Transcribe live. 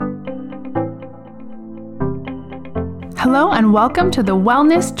Hello and welcome to the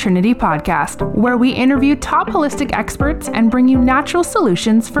Wellness Trinity podcast, where we interview top holistic experts and bring you natural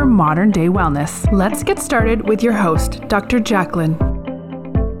solutions for modern day wellness. Let's get started with your host, Dr. Jacqueline.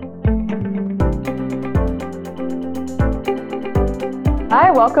 Hi,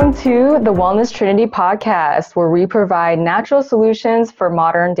 welcome to the Wellness Trinity podcast, where we provide natural solutions for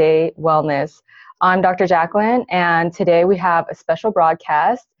modern day wellness. I'm Dr. Jacqueline, and today we have a special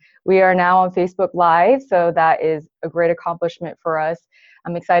broadcast. We are now on Facebook Live, so that is a great accomplishment for us.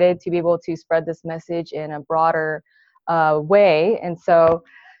 I'm excited to be able to spread this message in a broader way. And so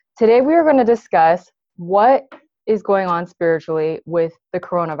today we are going to discuss what is going on spiritually with the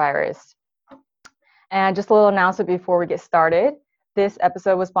coronavirus. And just a little announcement before we get started. This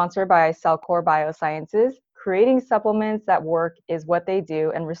episode was sponsored by Cellcore Biosciences. Creating supplements that work is what they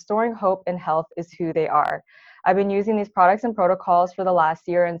do, and restoring hope and health is who they are. I've been using these products and protocols for the last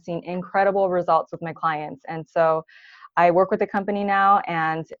year and seen incredible results with my clients. And so I work with the company now,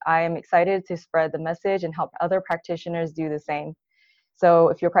 and I am excited to spread the message and help other practitioners do the same. So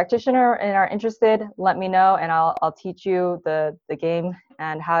if you're a practitioner and are interested, let me know, and I'll teach you the game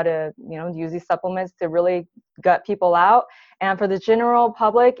and how to use these supplements to really gut people out. And for the general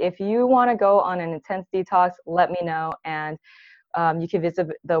public, if you want to go on an intense detox, let me know, and you can visit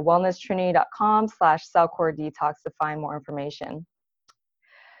the wellnesstrinity.com/Cellcore Detox to find more information.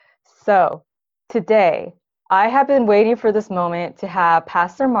 So today, I have been waiting for this moment to have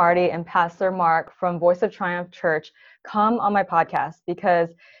Pastor Marti and Pastor Mark from Voice of Triumph Church come on my podcast,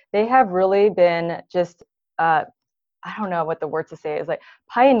 because they have really been just, I don't know what the word to say is, like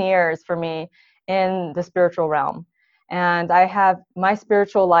pioneers for me in the spiritual realm. And my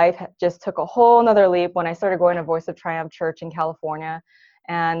spiritual life just took a whole nother leap when I started going to Voice of Triumph Church in California.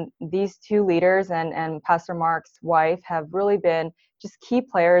 And these two leaders and Pastor Mark's wife have really been just key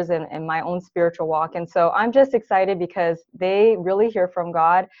players in my own spiritual walk. And so I'm just excited because they really hear from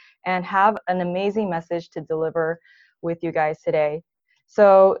God and have an amazing message to deliver with you guys today.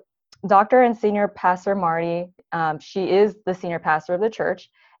 So Dr. and Senior Pastor Marti, she is the senior pastor of the church.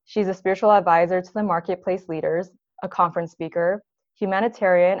 She's a spiritual advisor to the marketplace leaders, a conference speaker,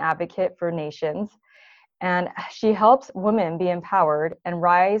 humanitarian advocate for nations, and she helps women be empowered and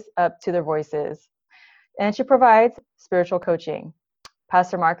rise up to their voices. And she provides spiritual coaching.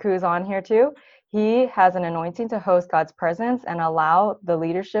 Pastor Mark, who is on here too, he has an anointing to host God's presence and allow the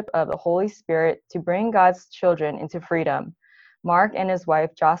leadership of the Holy Spirit to bring God's children into freedom. Mark and his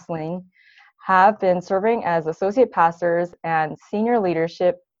wife, Jocelyn, have been serving as associate pastors and senior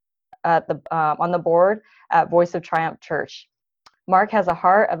leadership at on the board at Voice of Triumph Church. Mark has a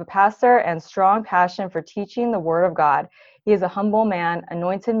heart of a pastor and strong passion for teaching the Word of God. He is a humble man,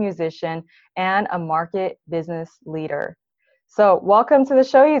 anointed musician, and a market business leader. So welcome to the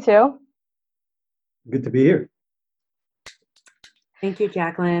show, you two. Good to be here. Thank you,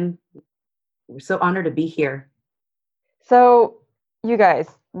 Jacqueline. We're so honored to be here. So you guys,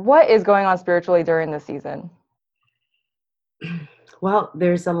 what is going on spiritually during this season? Well,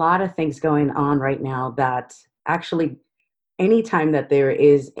 there's a lot of things going on right now that actually, anytime that there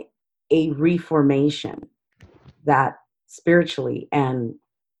is a reformation, that spiritually and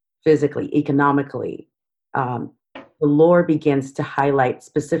physically, economically, the Lord begins to highlight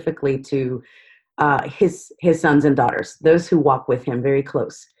specifically to his sons and daughters, those who walk with him very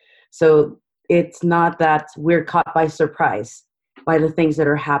close. So it's not that we're caught by surprise by the things that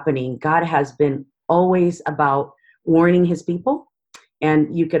are happening. God has been always about warning his people.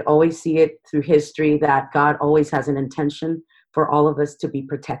 And you could always see it through history that God always has an intention for all of us to be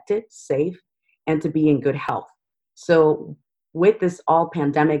protected, safe, and to be in good health. So with this all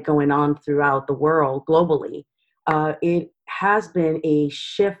pandemic going on throughout the world globally, it has been a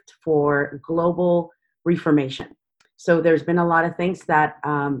shift for global reformation. So there's been a lot of things that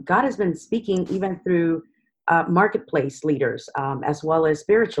God has been speaking even through marketplace leaders, as well as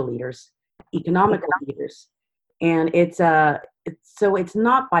spiritual leaders, economical leaders. And it's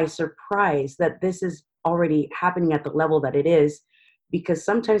not by surprise that this is already happening at the level that it is, because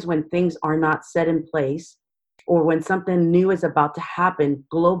sometimes when things are not set in place, or when something new is about to happen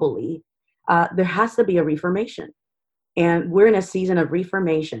globally, there has to be a reformation. And we're in a season of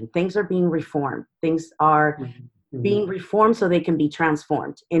reformation. Things are being reformed. Things are being reformed so they can be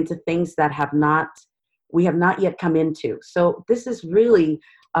transformed into things that we have not yet come into. So this is really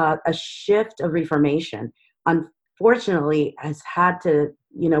a shift of reformation. Unfortunately, has had to,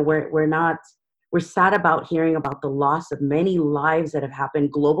 we're sad about hearing about the loss of many lives that have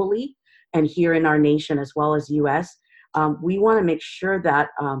happened globally and here in our nation as well as U.S. We want to make sure that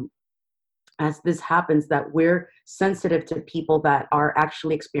as this happens, that we're sensitive to people that are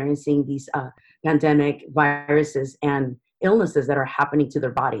actually experiencing these pandemic viruses and illnesses that are happening to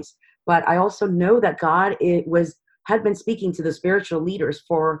their bodies. But I also know that God had been speaking to the spiritual leaders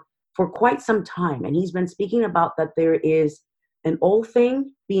for quite some time, and He's been speaking about that there is an old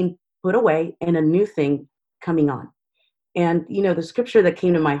thing being put away and a new thing coming on. And, the scripture that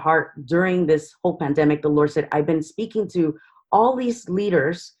came to my heart during this whole pandemic, the Lord said, I've been speaking to all these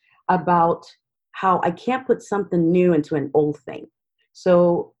leaders about how I can't put something new into an old thing.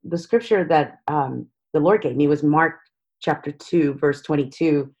 So the scripture that the Lord gave me was Mark chapter 2, verse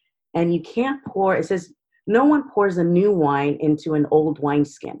 22. And it says, no one pours a new wine into an old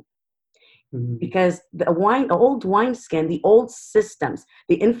wineskin. Because the old wineskin, the old systems,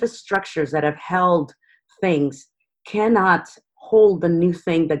 the infrastructures that have held things cannot hold the new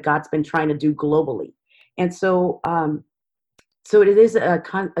thing that God's been trying to do globally. And so it is a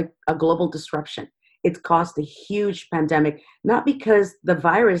global disruption. It's caused a huge pandemic, not because the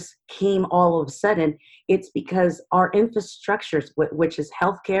virus came all of a sudden. It's because our infrastructures, which is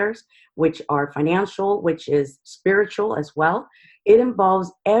healthcare, which are financial, which is spiritual as well, it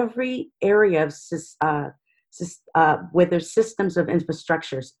involves every area of with their systems of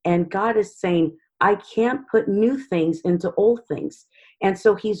infrastructures. And God is saying, I can't put new things into old things. And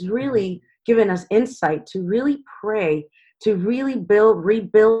so He's really given us insight to really pray, to really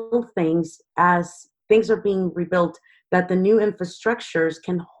rebuild things as things are being rebuilt, that the new infrastructures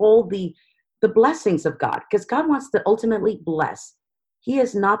can hold the blessings of God, because God wants to ultimately bless. He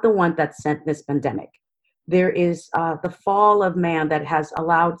is not the one that sent this pandemic. There is the fall of man that has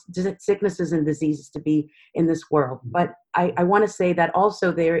allowed sicknesses and diseases to be in this world. But I want to say that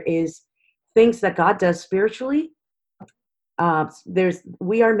also there is things that God does spiritually.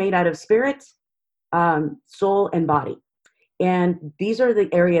 We are made out of spirit, soul, and body. And these are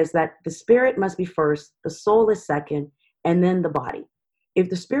the areas that the spirit must be first, the soul is second, and then the body. If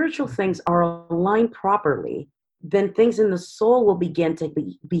the spiritual things are aligned properly, then things in the soul will begin to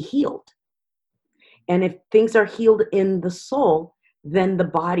be healed. And if things are healed in the soul, then the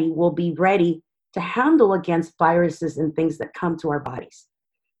body will be ready to handle against viruses and things that come to our bodies.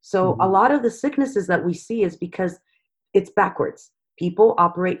 So a lot of the sicknesses that we see is because it's backwards. People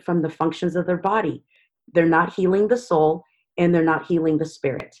operate from the functions of their body. They're not healing the soul, and they're not healing the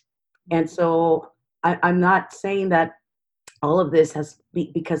spirit. And so I'm not saying that all of this has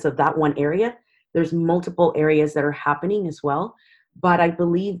because of that one area. There's multiple areas that are happening as well. But I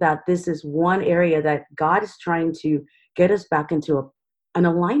believe that this is one area that God is trying to get us back into an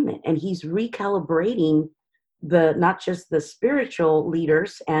alignment. And He's recalibrating not just the spiritual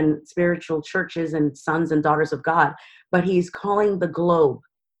leaders and spiritual churches and sons and daughters of God, but He's calling the globe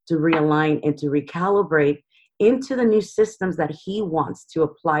to realign and to recalibrate into the new systems that He wants to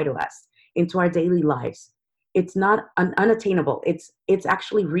apply to us, into our daily lives. It's not unattainable. It's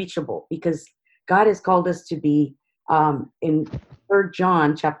actually reachable, because God has called us to be, in 3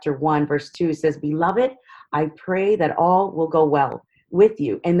 John chapter 1, verse 2, it says, Beloved, I pray that all will go well with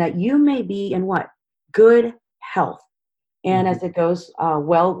you, and that you may be in what? Good health. And as it goes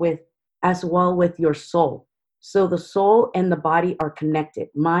well with your soul. So the soul and the body are connected.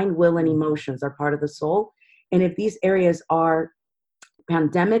 Mind, will, and emotions are part of the soul. And if these areas are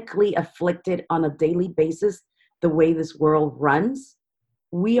pandemically afflicted on a daily basis, the way this world runs,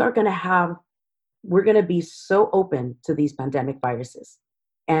 we're going to be so open to these pandemic viruses.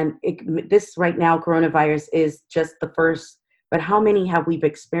 And this right now, coronavirus is just the first, but how many have we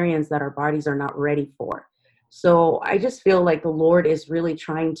experienced that our bodies are not ready for? So I just feel like the Lord is really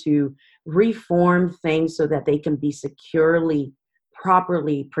trying to reform things so that they can be securely,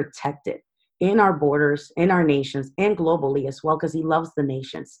 properly protected in our borders, in our nations, and globally as well, because He loves the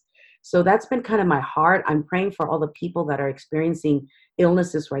nations. So that's been kind of my heart. I'm praying for all the people that are experiencing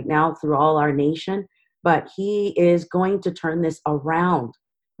illnesses right now through all our nation, but He is going to turn this around,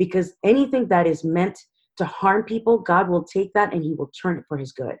 because anything that is meant to harm people, God will take that and He will turn it for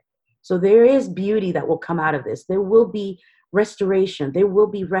His good. So there is beauty that will come out of this. There will be restoration. There will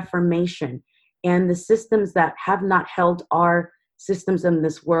be reformation. And the systems that have not held our systems in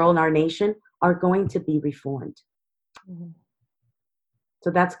this world, in our nation, are going to be reformed.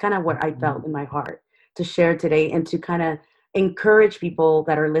 So that's kind of what I felt in my heart to share today, and to kind of encourage people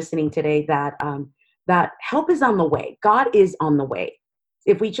that are listening today that that help is on the way. God is on the way.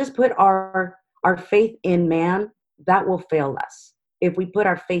 If we just put our faith in man, that will fail us. If we put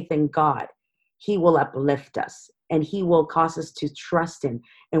our faith in God, He will uplift us, and He will cause us to trust Him,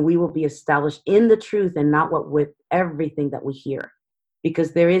 and we will be established in the truth and not with everything that we hear,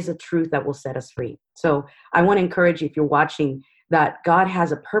 because there is a truth that will set us free. So I want to encourage you, if you're watching, that God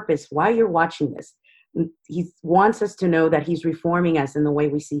has a purpose why you're watching this. He wants us to know that he's reforming us in the way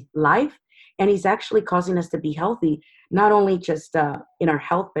we see life, and he's actually causing us to be healthy, not only just in our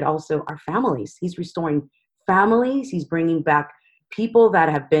health, but also our families. He's restoring families. He's bringing back people that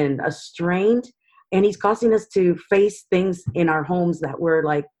have been estranged, and he's causing us to face things in our homes that were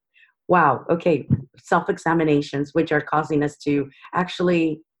like, wow, okay, self-examinations, which are causing us to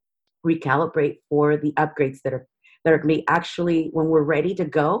actually recalibrate for the upgrades that are going to be actually, when we're ready to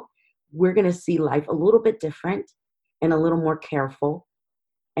go, we're going to see life a little bit different and a little more careful,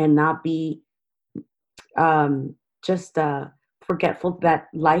 and not be just forgetful that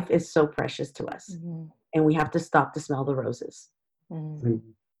life is so precious to us. And we have to stop to smell the roses. Amen.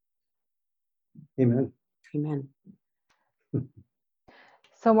 Amen.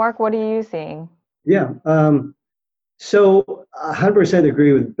 So, Mark, what are you seeing? Yeah. So 100%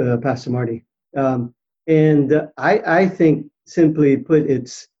 agree with Pastor Marty. And I think, simply put,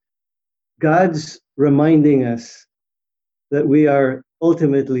 it's God's reminding us that we are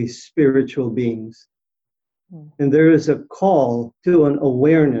ultimately spiritual beings. And there is a call to an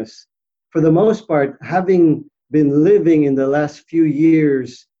awareness. For the most part, having been living in the last few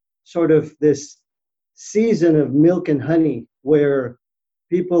years, sort of this season of milk and honey, where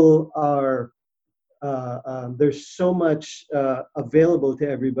people are, there's so much available to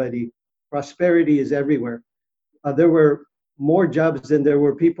everybody. Prosperity is everywhere. There were more jobs than there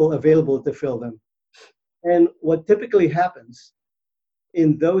were people available to fill them. And what typically happens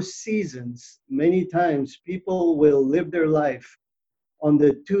in those seasons, many times people will live their life on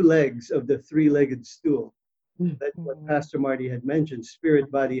the two legs of the three-legged stool. That's what Pastor Marty had mentioned, spirit,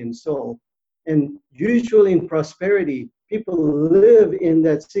 body, and soul. And usually in prosperity, people live in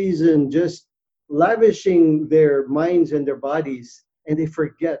that season just lavishing their minds and their bodies, and they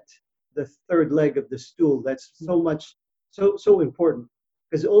forget the third leg of the stool. That's so important,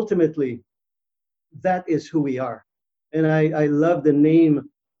 because ultimately that is who we are. And I love the name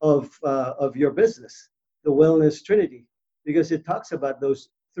of your business, the Wellness Trinity, because it talks about those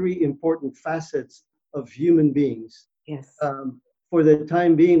three important facets of human beings. Yes. For the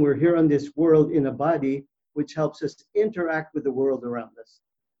time being, we're here on this world in a body, which helps us interact with the world around us.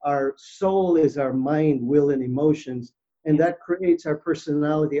 Our soul is our mind, will, and emotions, and that creates our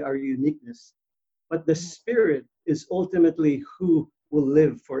personality, our uniqueness. But the spirit is ultimately who will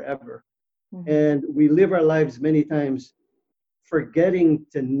live forever. And we live our lives many times forgetting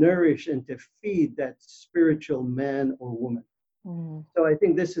to nourish and to feed that spiritual man or woman. So I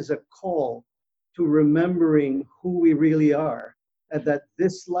think this is a call to remembering who we really are, and that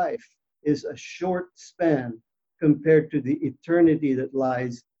this life is a short span compared to the eternity that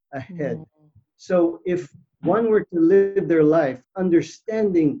lies ahead. So if one were to live their life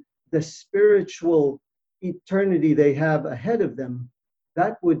understanding the spiritual eternity they have ahead of them,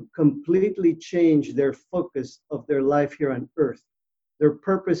 that would completely change their focus of their life here on earth. Their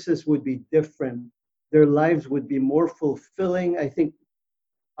purposes would be different. Their lives would be more fulfilling. I think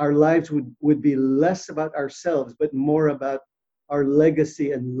our lives would be less about ourselves, but more about our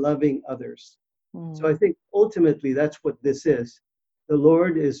legacy and loving others. So I think ultimately that's what this is. The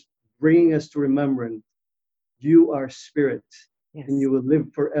Lord is bringing us to remembrance. You are spirit, and you will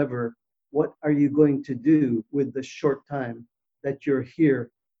live forever. What are you going to do with the short time that you're here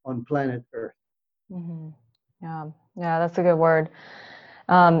on planet Earth? Yeah, that's a good word.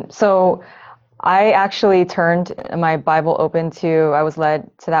 So I actually turned my Bible open I was led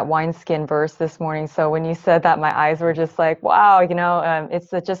to that wineskin verse this morning. So when you said that, my eyes were just like, wow,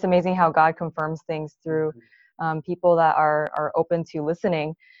 it's just amazing how God confirms things through people that are open to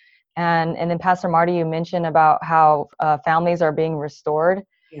listening. And then Pastor Marty, you mentioned about how families are being restored.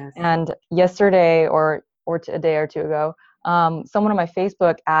 Yes. And yesterday or a day or two ago, someone on my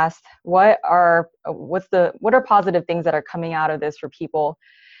Facebook asked, what are positive things that are coming out of this for people?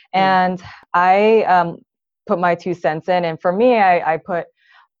 And I put my 2 cents in. And for me, I put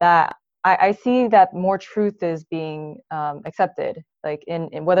that I see that more truth is being accepted, like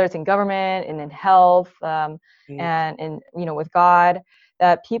in whether it's in government and in health and with God,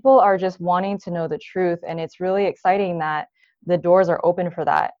 that people are just wanting to know the truth. And it's really exciting that the doors are open for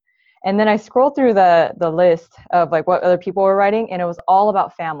that. And then I scrolled through the list of like what other people were writing, and it was all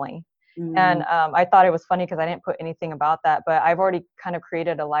about family. And I thought it was funny because I didn't put anything about that, but I've already kind of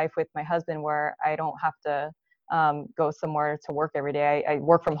created a life with my husband where I don't have to go somewhere to work every day. I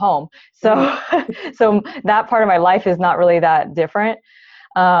work from home. So, so that part of my life is not really that different.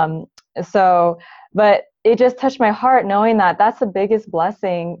 But it just touched my heart knowing that that's the biggest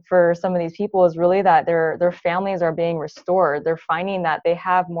blessing for some of these people, is really that their families are being restored. They're finding that they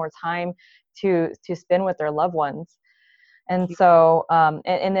have more time to spend with their loved ones. And so,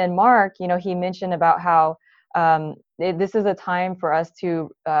 and then Mark, he mentioned about how this is a time for us to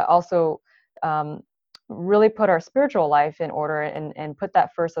also really put our spiritual life in order and put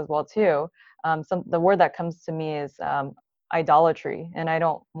that first as well too. The word that comes to me is idolatry, and I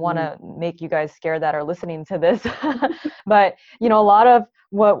don't want to make you guys scared that are listening to this, but a lot of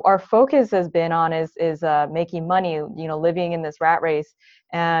what our focus has been on is making money, living in this rat race,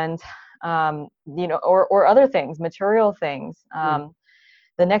 and or other things, material things,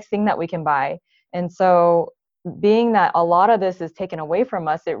 the next thing that we can buy. And so being that a lot of this is taken away from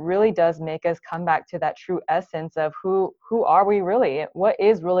us, it really does make us come back to that true essence of who are we really? What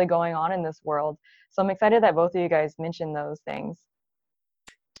is really going on in this world? So I'm excited that both of you guys mentioned those things.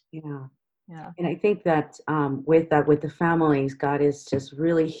 Yeah. Yeah. And I think that with the families, God is just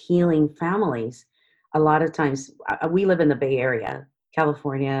really healing families. A lot of times, we live in the Bay Area,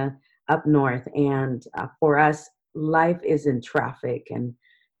 California, up north, and for us, life is in traffic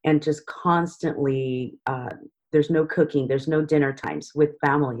and just constantly. There's no cooking, there's no dinner times with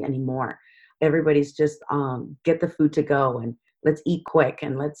family anymore. Everybody's just get the food to go and let's eat quick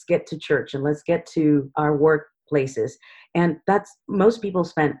and let's get to church and let's get to our workplaces. And that's most people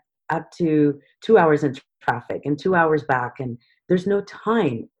spend up to 2 hours in traffic and 2 hours back, and there's no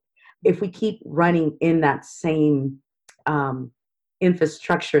time. If we keep running in that same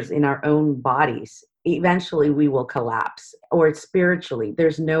infrastructures in our own bodies, eventually we will collapse. Or spiritually,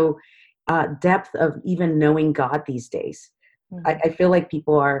 there's no depth of even knowing God these days. I feel like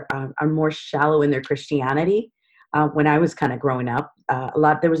people are more shallow in their Christianity. When I was kind of growing up,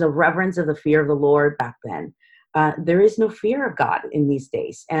 there was a reverence of the fear of the Lord back then. There is no fear of God in these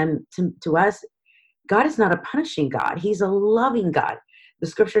days. And to us, God is not a punishing God. He's a loving God. The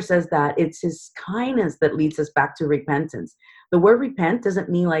scripture says that it's his kindness that leads us back to repentance. The word repent doesn't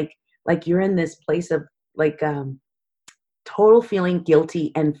mean like you're in this place of total feeling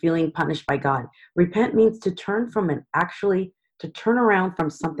guilty and feeling punished by God. Repent means to turn from to turn around from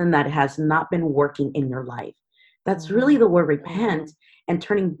something that has not been working in your life. That's really the word repent, and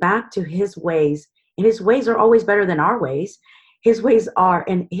turning back to his ways. And his ways are always better than our ways. His ways are,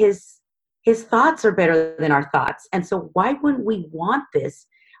 and his thoughts are better than our thoughts. And so why wouldn't we want this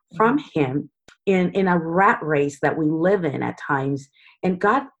from him in a rat race that we live in at times? And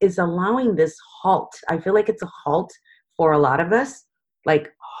God is allowing this halt. I feel like it's a halt for a lot of us,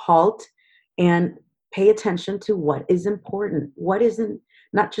 like halt and pay attention to what is important, what isn't,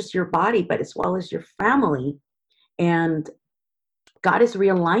 not just your body, but as well as your family. And God is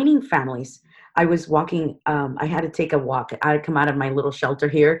realigning families. I was walking, I had to take a walk. I had come out of my little shelter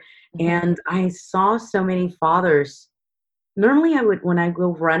here, and I saw so many fathers. Normally I would, when I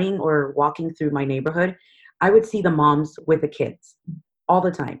go running or walking through my neighborhood, I would see the moms with the kids all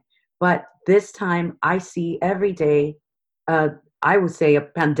the time. But this time I see every day, I would say a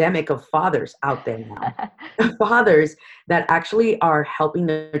pandemic of fathers out there now. Fathers that actually are helping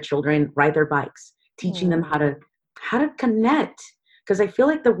their children ride their bikes, teaching them how to connect. Because I feel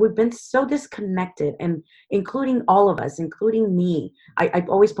like that we've been so disconnected, and including all of us, including me. I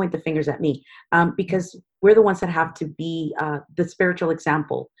always point the fingers at me because we're the ones that have to be the spiritual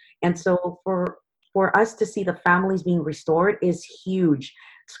example. And so for us to see the families being restored is huge.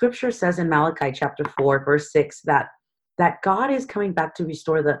 Scripture says in Malachi chapter 4, verse 6, that God is coming back to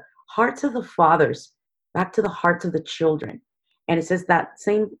restore the hearts of the fathers back to the hearts of the children. And it says that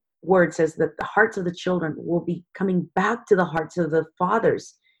same word says that the hearts of the children will be coming back to the hearts of the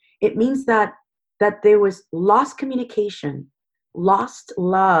fathers. It means that there was lost communication, lost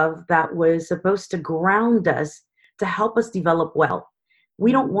love that was supposed to ground us to help us develop well.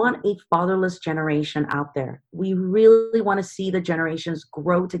 We don't want a fatherless generation out there. We really want to see the generations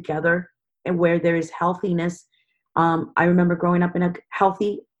grow together and where there is healthiness. I remember growing up in a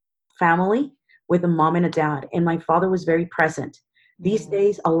healthy family with a mom and a dad, and my father was very present. These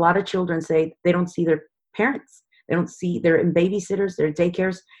days, a lot of children say they don't see their parents. They don't see, they're in babysitters, they're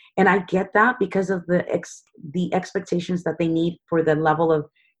daycares. And I get that because of the expectations that they need for the level of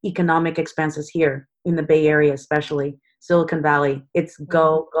economic expenses here in the Bay Area, especially Silicon Valley. It's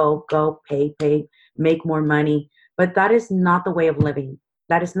go, go, go, pay, make more money. But that is not the way of living.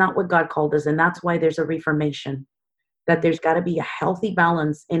 That is not what God called us. And that's why there's a reformation, that there's got to be a healthy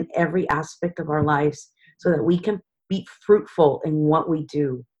balance in every aspect of our lives so that we can be fruitful in what we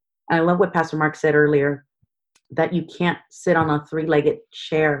do. And I love what Pastor Mark said earlier, that you can't sit on a three-legged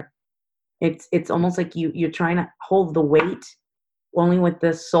chair. It's almost like you're trying to hold the weight only with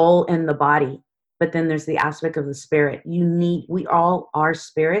the soul and the body. But then there's the aspect of the spirit. We all are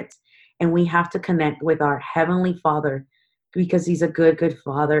spirits, and we have to connect with our Heavenly Father because he's a good, good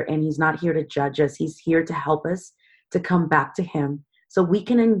Father, and he's not here to judge us. He's here to help us to come back to him so we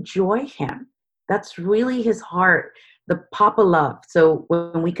can enjoy him. That's really his heart, the Papa love. So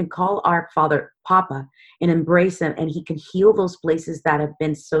when we can call our Father Papa and embrace him, and he can heal those places that have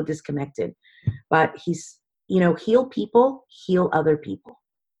been so disconnected. But he's, heal people, heal other people.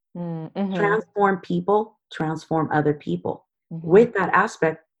 Mm-hmm. Transform people, transform other people. Mm-hmm. With that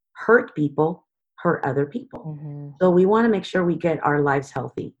aspect, hurt people, hurt other people. Mm-hmm. So we want to make sure we get our lives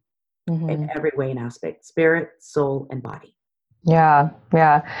healthy in every way and aspect, spirit, soul, and body. Yeah.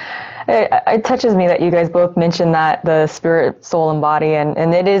 It touches me that you guys both mentioned that the spirit, soul, and body,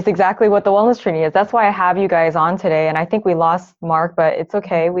 and it is exactly what the Wellness Trinity is. That's why I have you guys on today. And I think we lost Mark, but it's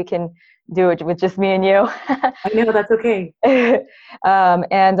okay. We can do it with just me and you. I know, that's okay.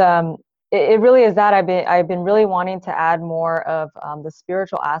 It really is that I've been really wanting to add more of the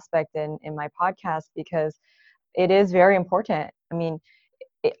spiritual aspect in my podcast, because it is very important. I mean,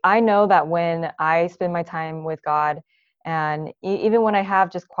 I know that when I spend my time with God, and even when I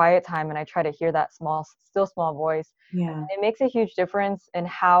have just quiet time and I try to hear that still small voice, Yeah. it makes a huge difference in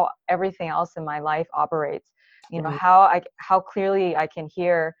how everything else in my life operates. Right. How clearly I can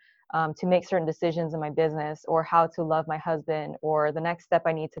hear to make certain decisions in my business, or how to love my husband, or the next step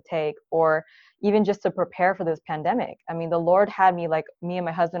I need to take, or even just to prepare for this pandemic. I mean, the Lord had me and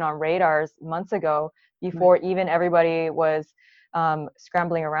my husband on radars months ago, before even everybody was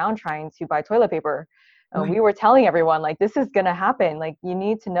scrambling around trying to buy toilet paper. We were telling everyone, like, this is going to happen. Like, you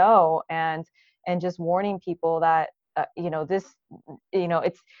need to know, and just warning people that, we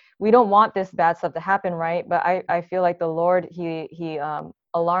don't want this bad stuff to happen. Right. But I feel like the Lord, he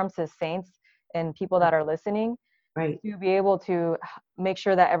alarms his saints and people that are listening, to be able to make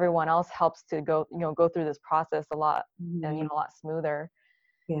sure that everyone else helps to go through this process a lot, and, a lot smoother.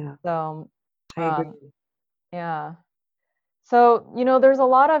 Yeah. So, I agree. Yeah. So, there's a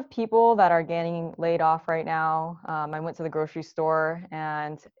lot of people that are getting laid off right now. I went to the grocery store,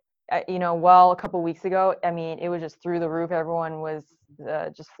 and, a couple weeks ago, I mean, it was just through the roof. Everyone was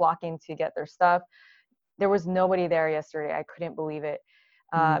just flocking to get their stuff. There was nobody there yesterday. I couldn't believe it.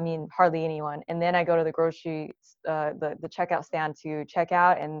 I mean, hardly anyone. And then I go to the the checkout stand to check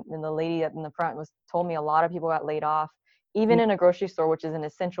out, and the lady in the front told me a lot of people got laid off, even in a grocery store, which is an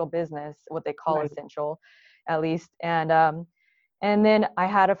essential business, what they call essential, at least. And then I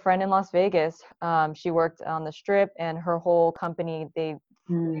had a friend in Las Vegas. She worked on the Strip, and her whole company, they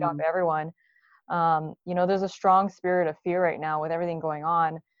laid off everyone. There's a strong spirit of fear right now with everything going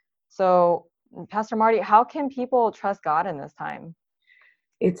on. So, Pastor Marti, how can people trust God in this time?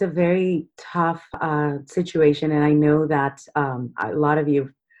 It's a very tough situation, and I know that a lot of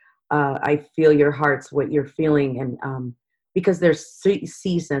you, I feel your hearts, what you're feeling, and because there's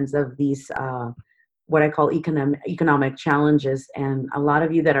seasons of these what I call economic challenges, and a lot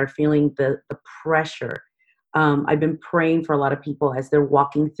of you that are feeling the pressure. I've been praying for a lot of people as they're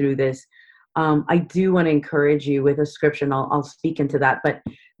walking through this. I do want to encourage you with a scripture, and I'll speak into that. But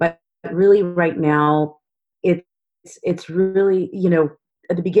really, right now, it's really,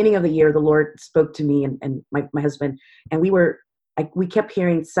 at the beginning of the year, the Lord spoke to me and my husband, and we kept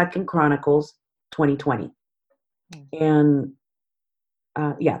hearing 2 Chronicles 2020, and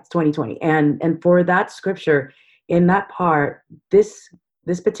it's 2020, and for that scripture, in that part, this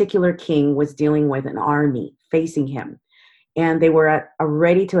particular king was dealing with an army facing him, and they were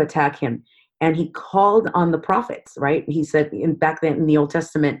ready to attack him, and he called on the prophets. Right? He said, back then in the Old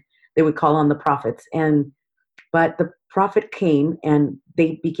Testament, they would call on the prophets, but the prophet came, and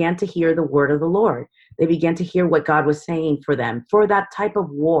they began to hear the word of the Lord. They began to hear what God was saying for them, for that type of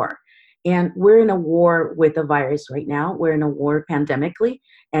war. And we're in a war with a virus right now. We're in a war pandemically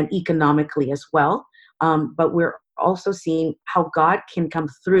and economically as well. But we're also seeing how God can come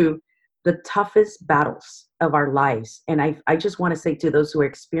through the toughest battles of our lives. And I just want to say to those who are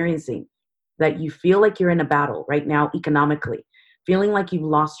experiencing that you feel like you're in a battle right now economically, feeling like you've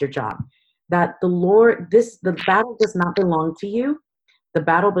lost your job, that the battle does not belong to you. The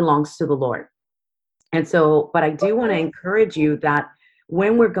battle belongs to the Lord. And so, but I do want to encourage you that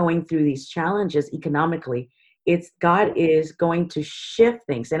when we're going through these challenges economically, God is going to shift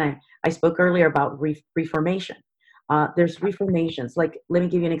things. And I spoke earlier about reformation. There's reformations. Like, let me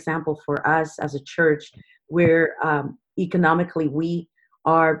give you an example for us as a church, where economically we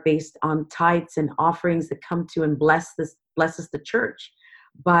are based on tithes and offerings that come to and blesses the church.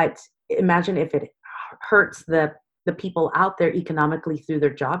 But imagine if it hurts the people out there economically through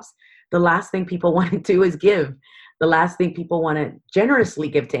their jobs. The last thing people want to do is give. The last thing people want to generously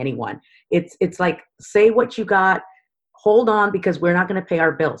give to anyone. It's like, say what you got, hold on, because we're not going to pay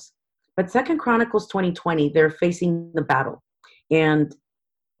our bills. But 2 Chronicles 2020, they're facing the battle. And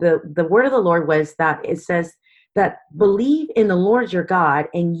the word of the Lord was that it says that believe in the Lord your God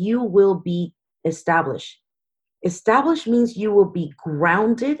and you will be established. Established means you will be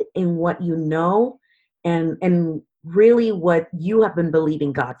grounded in what you know and really what you have been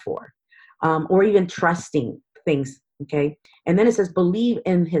believing God for, or even trusting things. Okay. And then it says, believe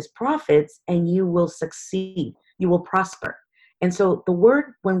in his prophets and you will succeed. You will prosper. And so the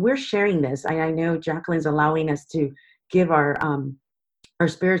word, when we're sharing this, I know Jacqueline's allowing us to give our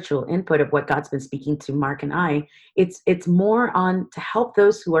spiritual input of what God's been speaking to Mark and I. It's more on to help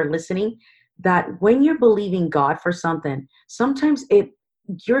those who are listening, that when you're believing God for something, sometimes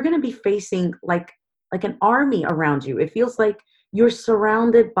you're going to be facing like an army around you. It feels like you're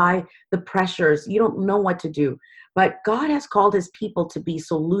surrounded by the pressures. You don't know what to do. But God has called his people to be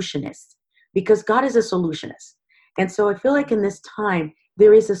solutionists, because God is a solutionist. And so I feel like in this time,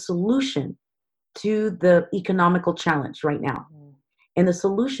 there is a solution to the economical challenge right now. And the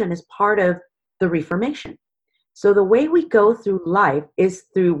solution is part of the Reformation. So the way we go through life is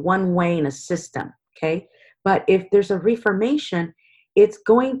through one way in a system, okay? But if there's a Reformation, it's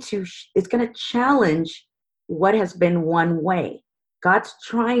going to challenge what has been one way. God's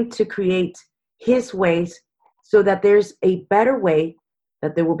trying to create his ways so that there's a better way,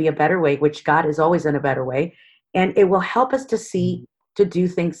 that there will be a better way, which God is always in a better way. And it will help us to do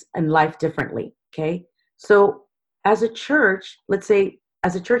things in life differently, okay? So as a church, let's say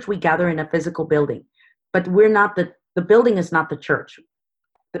as a church, we gather in a physical building, but we're not the building is not the church.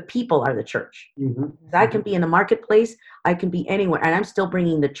 The people are the church. Mm-hmm. I can be in a marketplace. I can be anywhere, and I'm still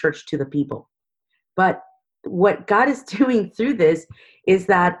bringing the church to the people. But what God is doing through this is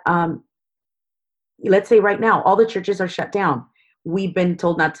that, let's say right now, all the churches are shut down. We've been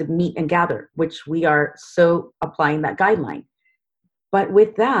told not to meet and gather, which we are so applying that guideline. But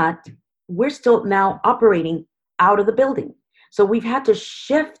with that, we're still now operating out of the building. So we've had to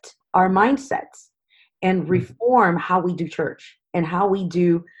shift our mindsets and reform how we do church and how we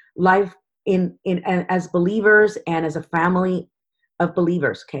do life in as believers and as a family of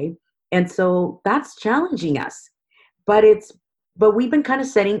believers. Okay. And so that's challenging us, but we've been kind of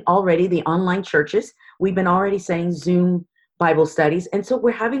setting already the online churches. We've been already setting Zoom Bible studies. And so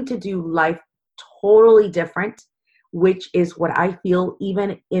we're having to do life totally different, which is what I feel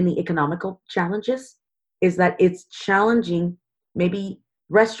even in the economical challenges is that it's challenging. Maybe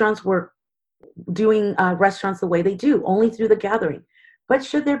restaurants were doing restaurants the way they do, only through the gathering. But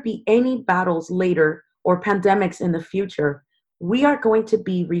should there be any battles later or pandemics in the future, we are going to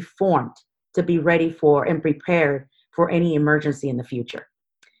be reformed to be ready for and prepared for any emergency in the future.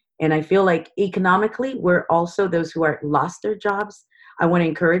 And I feel like economically, we're also those who are lost their jobs. I want to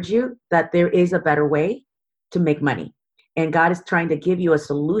encourage you that there is a better way to make money. And God is trying to give you a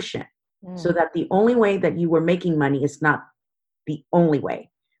solution so that the only way that you were making money is not the only way.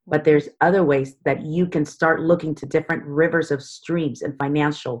 But there's other ways that you can start looking to different rivers of streams and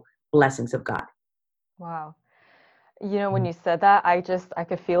financial blessings of God. Wow. You know, when you said that, I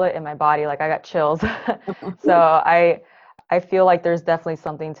could feel it in my body. Like I got chills. So I feel like there's definitely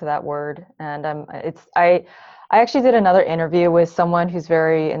something to that word. And I actually did another interview with someone who's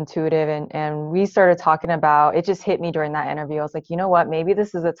very intuitive, and we started talking about, it just hit me during that interview. I was like, you know what, maybe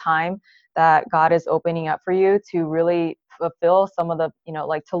this is a time that God is opening up for you to really fulfill some of the,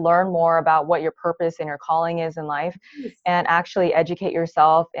 like to learn more about what your purpose and your calling is in life, and actually educate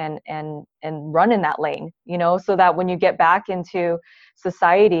yourself and run in that lane, so that when you get back into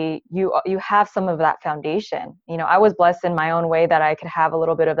society, you have some of that foundation. I was blessed in my own way that I could have a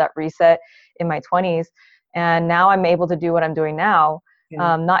little bit of that reset in my 20s, and now I'm able to do what I'm doing now.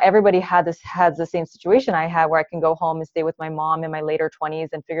 Yeah. Not everybody has the same situation I had, where I can go home and stay with my mom in my later 20s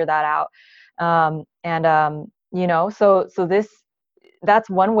and figure that out. So that's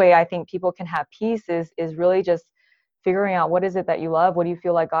one way I think people can have peace is really just figuring out what is it that you love, what do you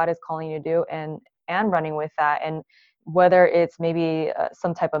feel like God is calling you to do, and running with that. And whether it's maybe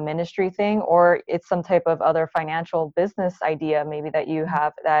some type of ministry thing, or it's some type of other financial business idea maybe that you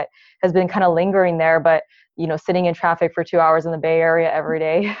have that has been kind of lingering there, but sitting in traffic for 2 hours in the Bay Area every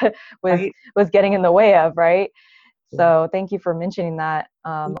day was getting in the way of, right? So thank you for mentioning that,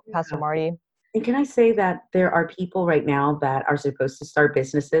 Pastor Marti. And can I say that there are people right now that are supposed to start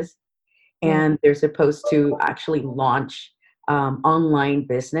businesses, and they're supposed to actually launch online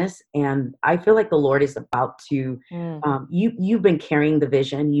business. And I feel like the Lord is about to, you've been carrying the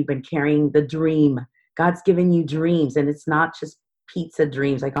vision, you've been carrying the dream. God's given you dreams, and it's not just pizza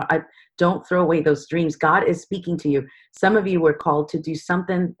dreams. Like, I don't throw away those dreams. God is speaking to you. Some of you were called to do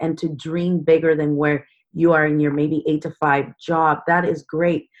something and to dream bigger than where you are in your maybe 8 to 5 job. That is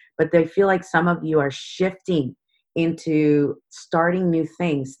great. But they feel like some of you are shifting into starting new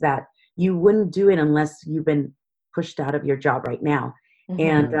things that you wouldn't do it unless you've been pushed out of your job right now.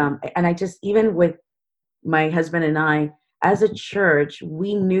 Mhm. And I just, even with my husband and I, as a church,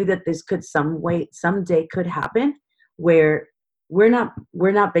 we knew that this could someday could happen, where we're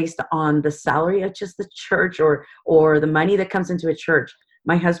not based on the salary of just the church, or the money that comes into a church.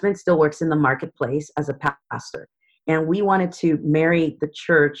 My husband still works in the marketplace as a pastor, and we wanted to marry the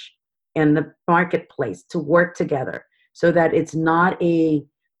church and the marketplace to work together, so that it's not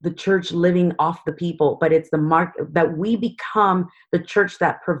the church living off the people, but it's that we become the church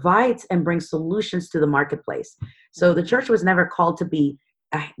that provides and brings solutions to the marketplace. So the church was never called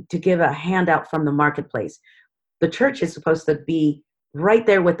to give a handout from the marketplace. The church is supposed to be right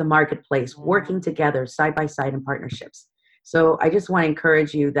there with the marketplace, working together side by side in partnerships. So I just want to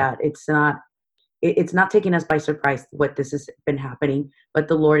encourage you that it's not taking us by surprise what this has been happening, but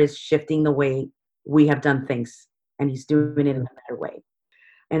the Lord is shifting the way we have done things, and He's doing it in a better way.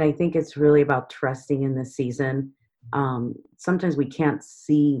 And I think it's really about trusting in this season. Sometimes we can't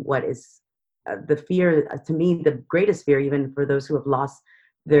see what is the fear. To me, the greatest fear, even for those who have lost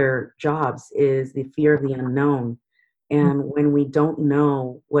their jobs, is the fear of the unknown. And when we don't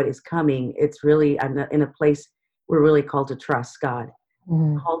know what is coming, it's really in a place we're really called to trust God,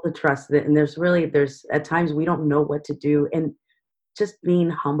 Mhm. called to trust that. And there's at times we don't know what to do, and just being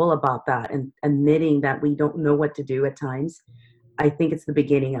humble about that and admitting that we don't know what to do at times, I think it's the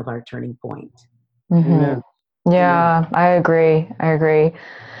beginning of our turning point. Mhm. Amen. Amen. Yeah, I agree. I agree.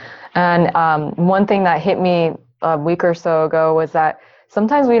 And one thing that hit me a week or so ago was that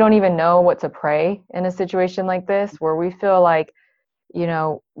sometimes we don't even know what to pray in a situation like this, where we feel like,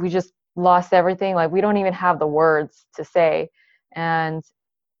 we just lost everything. Like we don't even have the words to say. And,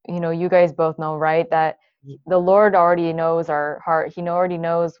 you guys both know, right, that the Lord already knows our heart. He already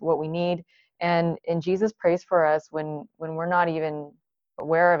knows what we need. And Jesus prays for us when we're not even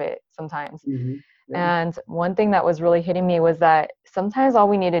aware of it sometimes. Mhm. Yeah. And one thing that was really hitting me was that sometimes all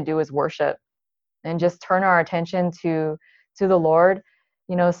we need to do is worship and just turn our attention to the Lord,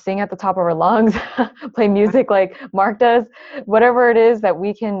 sing at the top of our lungs, play music like Mark does, whatever it is that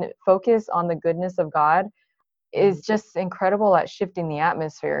we can focus on the goodness of God is just incredible at shifting the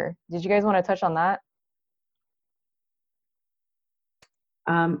atmosphere. Did you guys want to touch on that?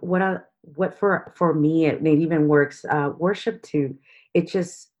 What for me, it even works. Worship too. It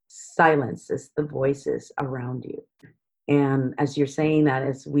just silences the voices around you. And as you're saying that,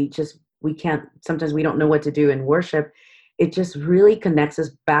 as we can't, sometimes we don't know what to do in worship. It just really connects us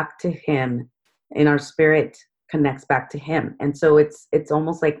back to Him, and our spirit connects back to Him. And so it's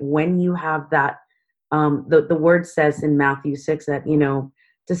almost like when you have that, the word says in Matthew 6 that,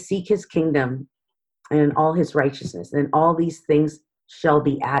 to seek His kingdom and all His righteousness, and all these things shall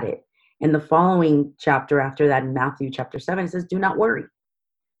be added. And the following chapter after that, in Matthew chapter 7, it says, do not worry,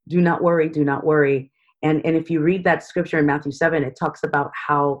 do not worry, do not worry. And if you read that scripture in Matthew 7, it talks about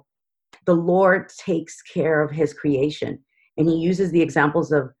how the Lord takes care of His creation. And He uses the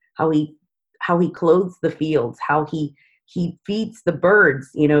examples of how he clothes the fields, how he feeds the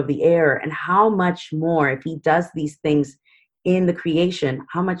birds, of the air, and how much more, if He does these things in the creation,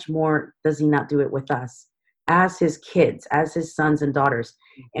 how much more does He not do it with us as His kids, as His sons and daughters?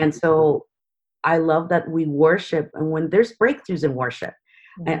 And so I love that we worship, and when there's breakthroughs in worship,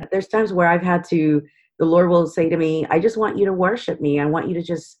 and there's times where the Lord will say to me, I just want you to worship me. I want you to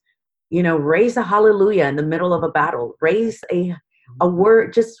just, raise a hallelujah in the middle of a battle, raise a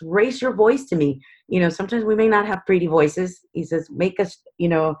word, just raise your voice to me. Sometimes we may not have pretty voices. He says, make us,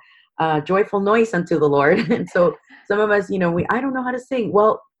 a joyful noise unto the Lord. And so some of us, I don't know how to sing.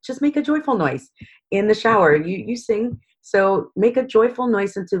 Well, just make a joyful noise in the shower. You sing. So make a joyful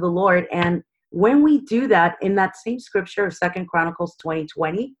noise unto the Lord. And when we do that, in that same scripture of 2 Chronicles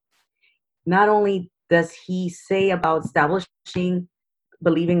 20:20, not only does He say about establishing,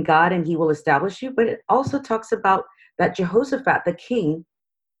 believe in God and He will establish you, but it also talks about that Jehoshaphat, the king,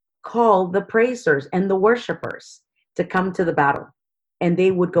 called the praisers and the worshipers to come to the battle, and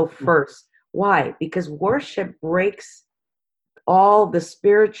they would go first. Why? Because worship breaks all the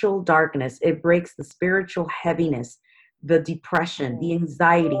spiritual darkness. It breaks the spiritual heaviness, the depression, the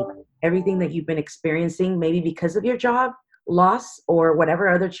anxiety, everything that you've been experiencing, maybe because of your job loss or whatever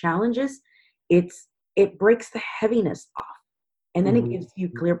other challenges. It breaks the heaviness off. And then it Mhm. gives you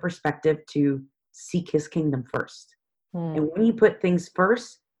clear perspective to seek His kingdom first. Hmm. And when you put things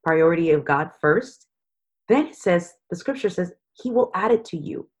first, priority of God first, then the scripture says, He will add it to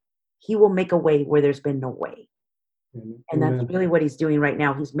you. He will make a way where there's been no way. And that's Amen. really what He's doing right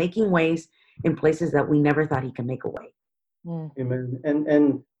now. He's making ways in places that we never thought He could make a way. Hmm. Amen.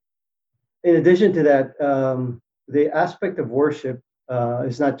 And in addition to that, the aspect of worship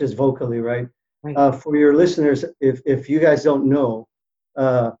is not just vocally, right? Right. For your listeners, if you guys don't know,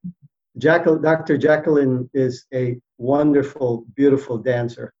 uh, Dr. Jacqueline is a wonderful, beautiful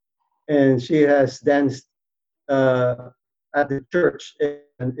dancer, and she has danced uh, at the church,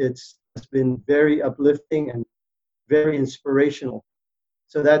 and it's been very uplifting and very inspirational.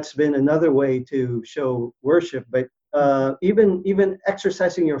 So that's been another way to show worship. But even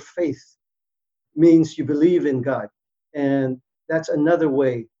exercising your faith means you believe in God, and that's another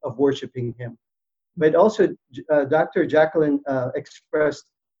way of worshiping Him. But also, Dr. Jacqueline expressed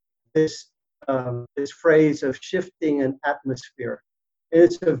this phrase of shifting an atmosphere. And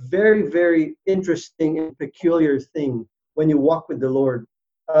it's a very, very interesting and peculiar thing when you walk with the Lord.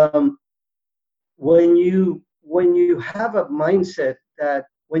 Um, when you have a mindset that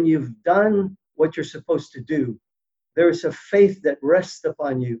when you've done what you're supposed to do, there is a faith that rests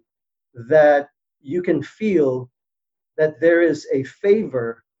upon you, that you can feel that there is a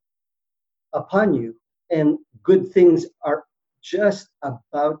favor upon you, and good things are just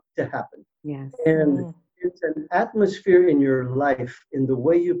about to happen. Yes. And it's an atmosphere in your life, in the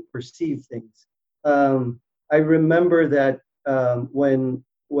way you perceive things. I remember that when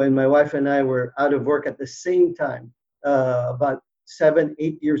my wife and I were out of work at the same time, about 7,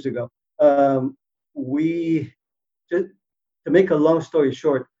 8 years ago, we just to make a long story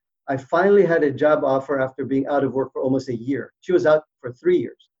short, I finally had a job offer after being out of work for almost a year. She was out for 3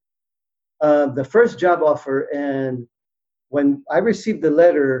 years. The first job offer, and when I received the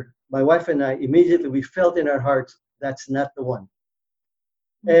letter, my wife and I immediately we felt in our hearts that's not the one.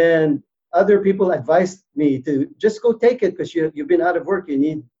 And other people advised me to just go take it because you've been out of work, you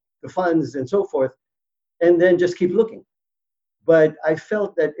need the funds and so forth, and then just keep looking. But I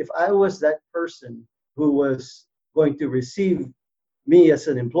felt that if I was that person who was going to receive me as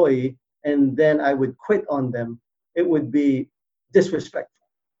an employee and then I would quit on them, it would be disrespectful.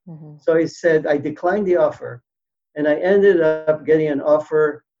 So I said I declined the offer, and I ended up getting an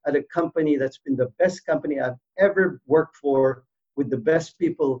offer at a company that's been the best company I've ever worked for, with the best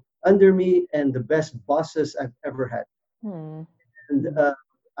people under me and the best bosses I've ever had. And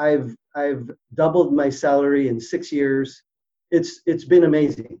I've doubled my salary in 6 years. It's been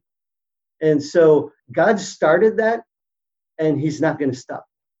amazing. And so God started that, and He's not going to stop.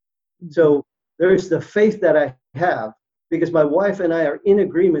 So there's the faith that I have, because my wife and I are in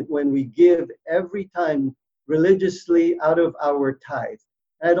agreement when we give every time religiously out of our tithe.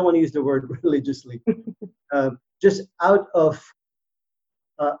 I don't want to use the word religiously, just out of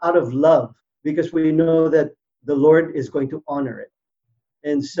love, because we know that the Lord is going to honor it.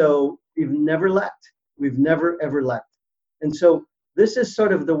 And so we've never lacked. We've never ever lacked. And so this is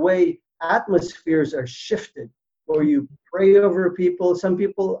sort of the way atmospheres are shifted, where you pray over people. Some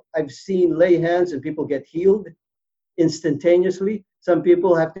people I've seen lay hands and people get healed instantaneously. Some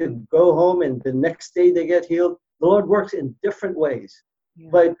people have to go home and the next day they get healed. The Lord works in different ways. Yeah.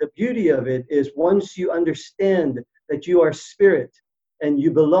 But the beauty of it is, once you understand that you are spirit and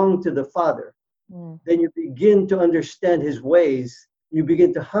you belong to the Father, then you begin to understand His ways. You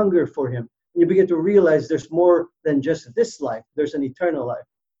begin to hunger for Him. You begin to realize there's more than just this life. There's an eternal life.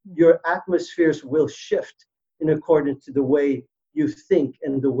 Your atmospheres will shift in accordance to the way you think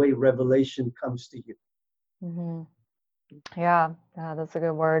and the way revelation comes to you. Yeah, that's a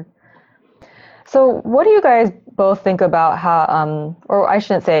good word. So what do you guys both think about how, or I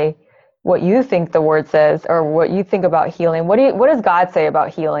shouldn't say what you think the word says, or what you think about healing? What does God say about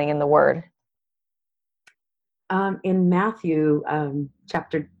healing in the word? In Matthew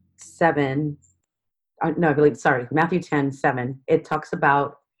chapter 7, Matthew 10:7, it talks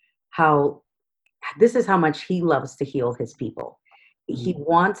about how this is how much He loves to heal His people. He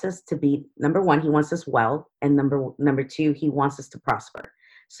wants us to be, number one, He wants us well, and number two, He wants us to prosper.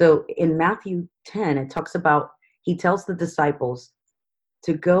 So in Matthew 10, it talks about, He tells the disciples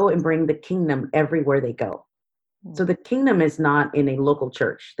to go and bring the kingdom everywhere they go. So the kingdom is not in a local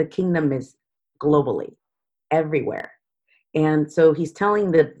church. The kingdom is globally, everywhere. And so He's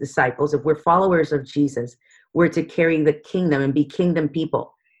telling the disciples, if we're followers of Jesus, we're to carry the kingdom and be kingdom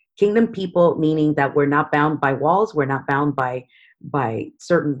people. Kingdom people meaning that we're not bound by walls. We're not bound by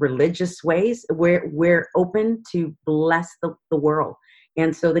certain religious ways. We're open to bless the world.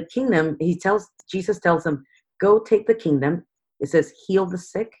 And so the kingdom, Jesus tells them, go take the kingdom. It says, heal the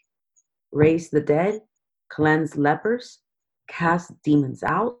sick, raise the dead, cleanse lepers, cast demons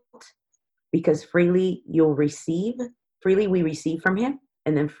out, because freely you'll receive. Freely we receive from Him,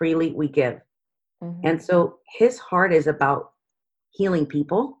 and then freely we give. And so His heart is about healing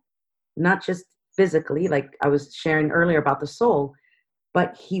people, not just physically, like I was sharing earlier about the soul,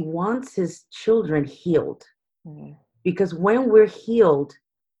 but He wants His children healed. Because when we're healed,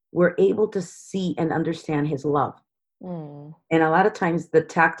 we're able to see and understand his love. Mm. And a lot of times the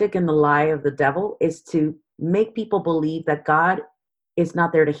tactic and the lie of the devil is to make people believe that God is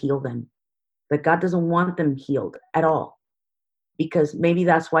not there to heal them, that God doesn't want them healed at all, because maybe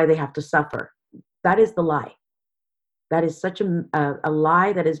that's why they have to suffer. That is the lie. That is such a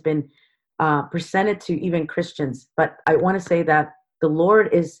lie that has been presented to even Christians. But I want to say that the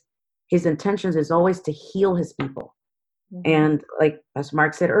Lord his intentions is always to heal his people. Mm-hmm. And like as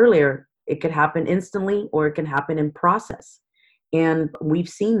Mark said earlier, it could happen instantly or it can happen in process. And we've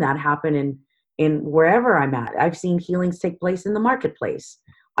seen that happen in wherever I'm at. I've seen healings take place in the marketplace.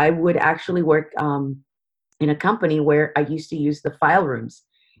 I would actually work in a company where I used to use the file rooms.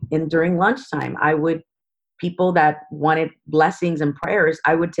 And during lunchtime, people that wanted blessings and prayers,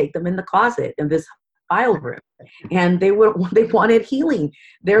 I would take them in the closet in this file room. And they wanted healing.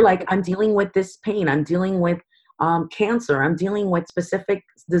 They're like, I'm dealing with this pain. I'm dealing with cancer. I'm dealing with specific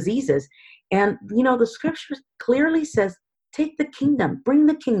diseases. And, the scripture clearly says, take the kingdom, bring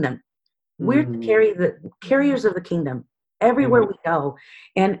the kingdom. We're to carry the carriers of the kingdom everywhere we go.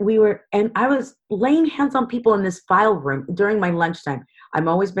 And I was laying hands on people in this file room during my lunchtime. I've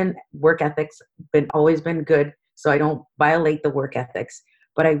always been work ethics, always been good. So I don't violate the work ethics,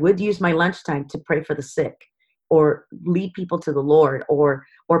 but I would use my lunchtime to pray for the sick or lead people to the Lord or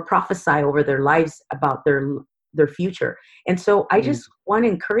prophesy over their lives about their future. And so I just want to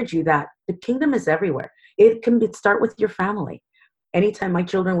encourage you that the kingdom is everywhere. It can start with your family. Anytime my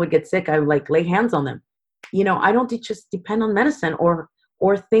children would get sick, I would like lay hands on them. I don't just depend on medicine or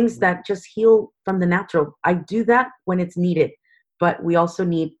things that just heal from the natural. I do that when it's needed, but we also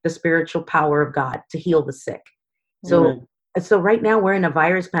need the spiritual power of God to heal the sick. So right now we're in a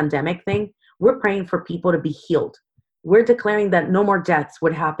virus pandemic thing. We're praying for people to be healed. We're declaring that no more deaths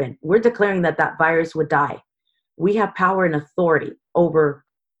would happen. We're declaring that virus would die. We have power and authority over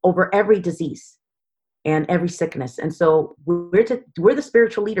every disease and every sickness. And so we're the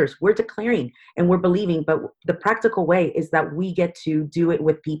spiritual leaders. We're declaring and we're believing, but the practical way is that we get to do it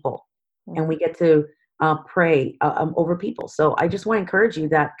with people and we get to pray over people. So I just want to encourage you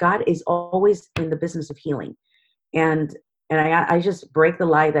that God is always in the business of healing. And I just break the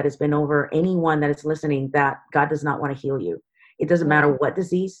lie that has been over anyone that is listening that God does not want to heal you. It doesn't matter what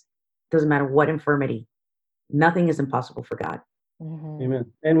disease, doesn't matter what infirmity. Nothing is impossible for God. Mm-hmm.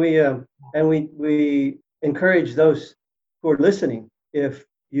 Amen. And we encourage those who are listening. If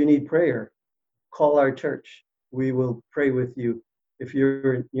you need prayer, call our church. We will pray with you. If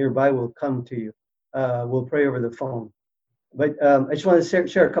you're nearby, we'll come to you. We'll pray over the phone. But I just want to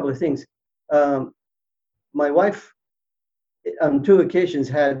share a couple of things. My wife, on 2 occasions,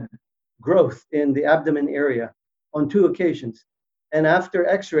 had growth in the abdomen area on 2 occasions, and after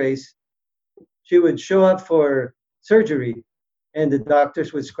X-rays, she would show up for surgery and the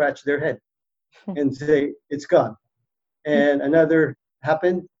doctors would scratch their head and say, it's gone. And another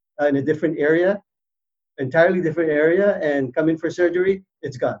happened in a different area, entirely different area, and come in for surgery,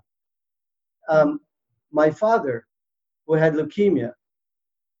 it's gone. My father, who had leukemia,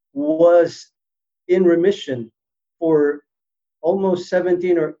 was in remission for almost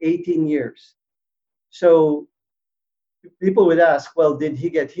 17 or 18 years. So people would ask, well, did he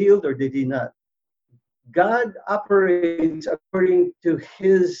get healed or did he not? God operates according to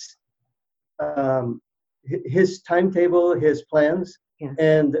his timetable, his plans. Yes.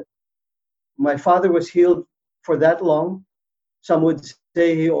 And my father was healed for that long. Some would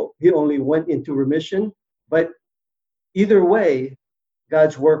say he only went into remission, but either way,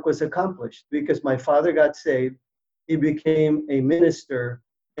 God's work was accomplished because my father got saved. He became a minister,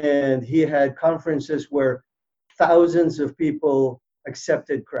 and he had conferences where thousands of people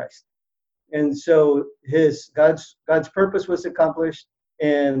accepted Christ. And so God's purpose was accomplished,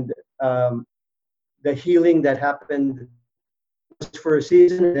 and the healing that happened was for a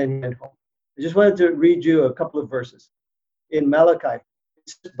season, and then he went home. I just wanted to read you a couple of verses in Malachi. It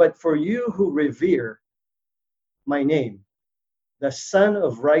says, but for you who revere my name, the Son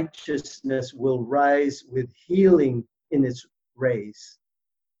of Righteousness will rise with healing in its rays.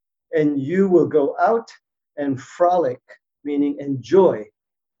 And you will go out and frolic, meaning enjoy,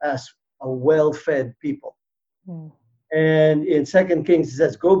 as a well-fed people. And in 2 Kings, it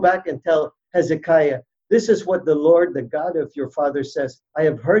says, go back and tell Hezekiah, this is what the Lord, the God of your father says. I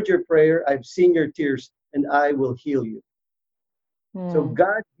have heard your prayer, I've seen your tears, and I will heal you. So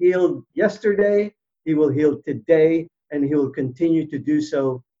God healed yesterday, he will heal today, and he will continue to do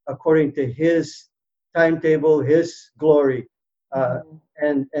so according to his timetable, his glory.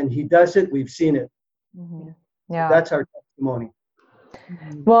 And he does it, we've seen it. Yeah. That's our testimony.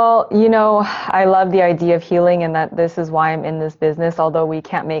 Well, I love the idea of healing and that this is why I'm in this business, although we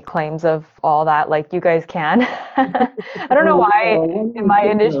can't make claims of all that like you guys can. I don't know Well, why one in more my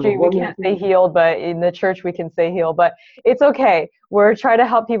thing, industry we one more can't say thing. healed, but in the church we can say healed, but it's okay. We're trying to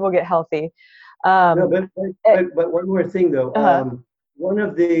help people get healthy. No, Um, eh, but one more thing though. uh, One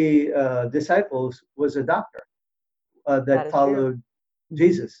of the disciples was a doctor that that is true. followed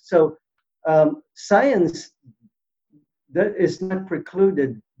Jesus. So science that is not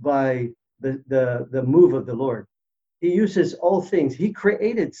precluded by the move of the Lord. He uses all things. He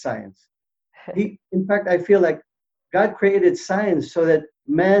created science. In fact, I feel like God created science so that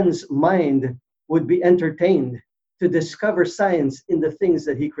man's mind would be entertained to discover science in the things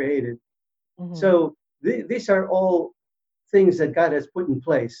that He created. Mhm. So these are all things that God has put in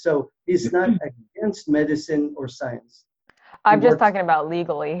place. So He's not against medicine or science. He I'm just works. talking about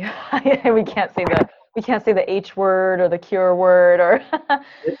legally. We can't say the H word or the cure word or Yeah,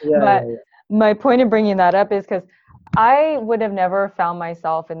 yeah, but yeah. my point in bringing that up is because I would have never found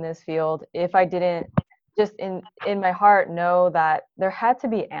myself in this field if I didn't just in my heart know that there had to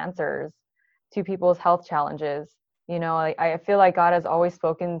be answers to people's health challenges. Like, I feel like God has always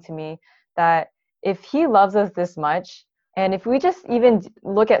spoken to me that if He loves us this much, and if we just even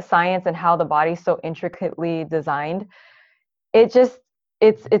look at science and how the body's so intricately designed, it just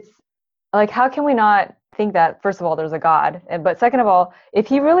it's like, how can we not think that, first of all, there's a God, but second of all, if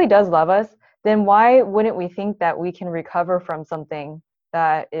He really does love us, then why wouldn't we think that we can recover from something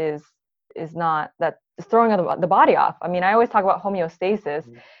that is not, that is throwing the body off? I mean, I always talk about homeostasis,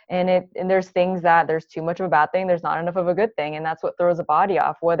 and there's things that there's too much of a bad thing, there's not enough of a good thing, and that's what throws the body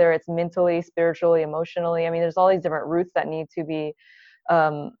off, whether it's mentally, spiritually, emotionally. I mean, there's all these different roots that need to be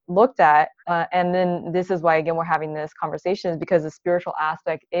looked at. And then this is why, again, we're having this conversation, is because the spiritual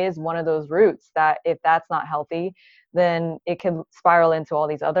aspect is one of those roots that if that's not healthy, then it can spiral into all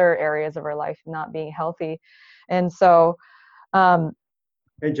these other areas of our life not being healthy. And so, um,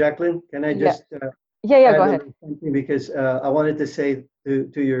 Hey, Jacqueline, can I yeah, just yeah, go add a ahead. little something because I wanted to say to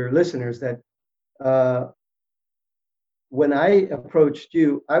your listeners that uh, when I approached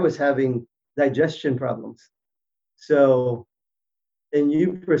you, I was having digestion problems. So, and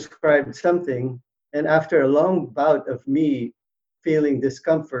you prescribed something, and after a long bout of me feeling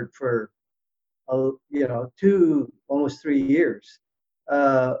discomfort for, almost 3 years,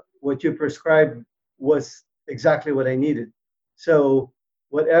 what you prescribed was exactly what I needed. So,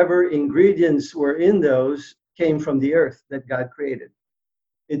 whatever ingredients were in those came from the earth that God created.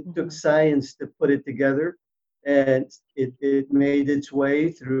 It took Mhm. science to put it together, and it made its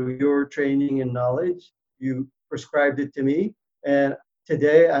way through your training and knowledge. You prescribed it to me, and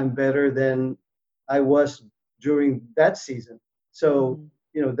today I'm better than I was during that season. So,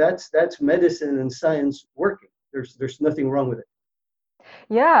 Mhm. that's medicine and science working. There's nothing wrong with it.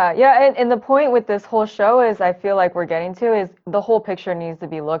 Yeah, and the point with this whole show is, I feel like we're getting to, is the whole picture needs to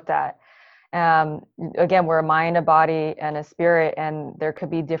be looked at. um, Again, we're a mind, a body, and a spirit, and there could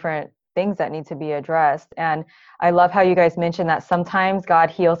be different things that need to be addressed. And I love how you guys mentioned that sometimes God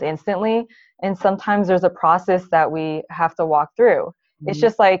heals instantly, and sometimes there's a process that we have to walk through. It's Mhm.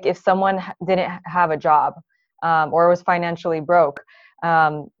 just like if someone didn't have a job, or was financially broke.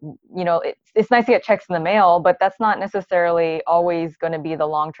 It's nice to get checks in the mail, but that's not necessarily always going to be the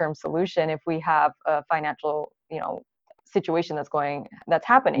long-term solution if we have a financial, situation that's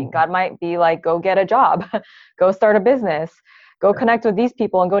happening. Mhm. God might be like, go get a job, go start a business, go connect with these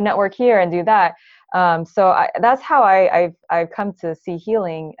people and go network here and do that. That's how I've come to see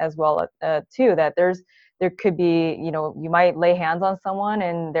healing as well, too, that there could be, you might lay hands on someone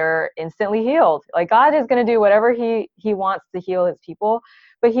and they're instantly healed. Like, God is going to do whatever he wants to heal His people,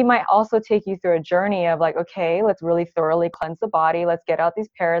 but He might also take you through a journey of like, okay, let's really thoroughly cleanse the body, let's get out these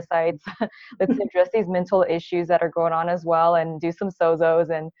parasites, let's address these mental issues that are going on as well, and do some sozos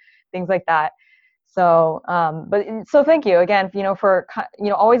and things like that. So thank you again, for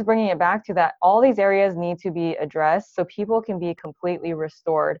always bringing it back to that. All these areas need to be addressed so people can be completely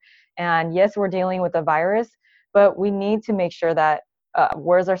restored. And yes, we're dealing with a virus, but we need to make sure that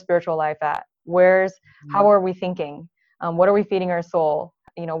where's our spiritual life at? How are we thinking? What are we feeding our soul?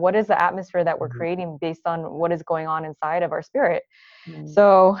 What is the atmosphere that we're Mhm. creating based on what is going on inside of our spirit? Mm.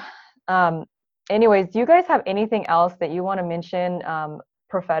 So, um, anyways, do you guys have anything else that you want to mention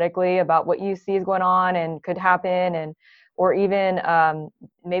prophetically about what you see is going on and could happen, and or even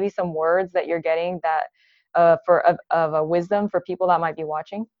maybe some words that you're getting that of a wisdom for people that might be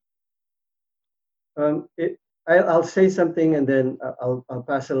watching? Um, it, I'll say something and then I'll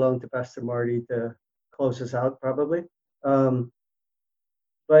pass it along to Pastor Marty to close us out probably. Um,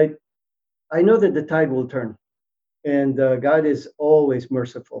 but I know that the tide will turn. And God is always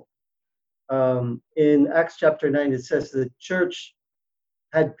merciful. In Acts chapter 9, it says the church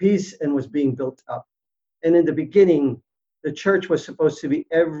had peace and was being built up. And in the beginning, the church was supposed to be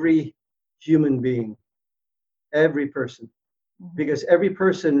every human being, every person, because every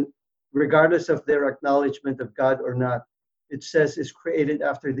person, regardless of their acknowledgement of God or not, it says is created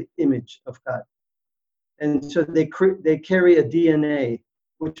after the image of God. And so they carry a DNA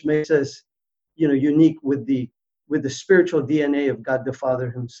which makes us, unique with the spiritual DNA of God the Father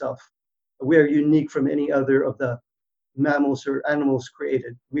Himself. We are unique from any other of the mammals or animals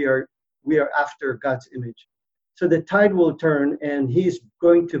created. We are after God's image. So the tide will turn, and He's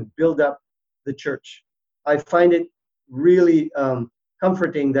going to build up the church. I find it really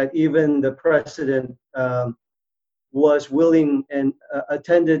comforting that even the president was willing and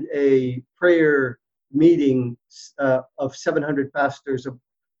attended a prayer meeting of 700 pastors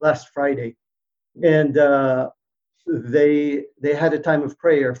last Friday, and they had a time of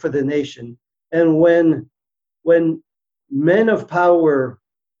prayer for the nation. And when men of power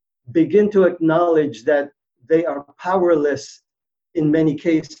begin to acknowledge that they are powerless in many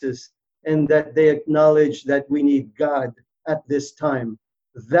cases, and that they acknowledge that we need God at this time,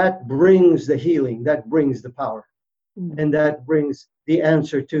 that brings the healing, that brings the power, and that brings the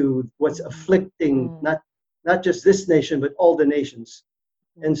answer to what's afflicting not just this nation, but all the nations.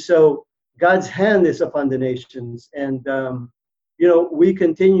 And so God's hand is upon the nations, and we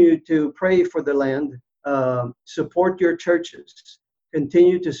continue to pray for the land. Support your churches.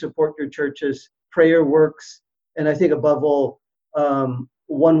 Continue to support your churches. Prayer works, and I think above all,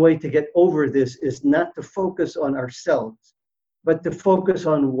 one way to get over this is not to focus on ourselves, but to focus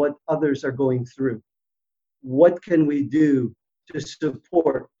on what others are going through. What can we do to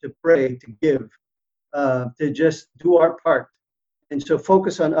support, to pray, to give, to just do our part? And so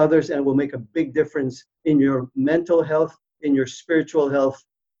focus on others, and it will make a big difference in your mental health, in your spiritual health,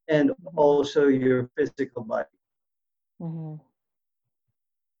 and also your physical body. Mm-hmm.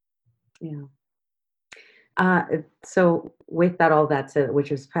 Yeah. So with that, all that said,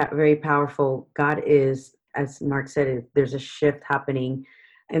 which is very powerful, God is, as Mark said, there's a shift happening.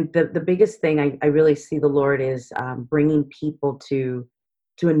 And the biggest thing I really see the Lord is bringing people to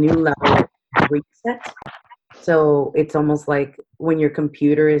a new level of reset. So it's almost like when your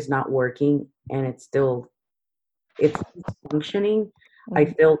computer is not working and it's functioning. I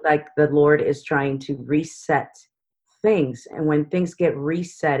feel like the Lord is trying to reset things. And when things get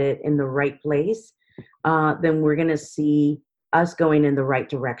resetted in the right place, then we're going to see us going in the right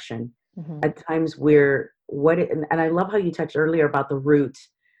direction. At times and I love how you touched earlier about the root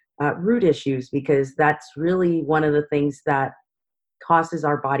issues, because that's really one of the things that causes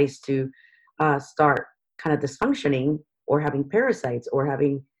our bodies to start kind of dysfunctioning or having parasites or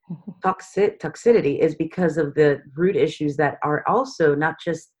having toxicity, is because of the root issues that are also not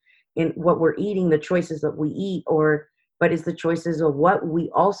just in what we're eating, the choices that we eat, but it's the choices of what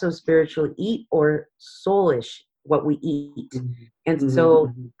we also spiritually eat, or soulish what we eat. And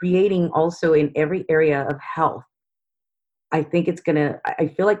so creating also in every area of health, I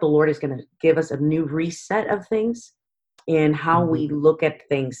feel like the Lord is going to give us a new reset of things in how we look at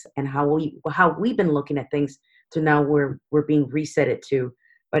things, and how we've been looking at things, to now we're being resetted to.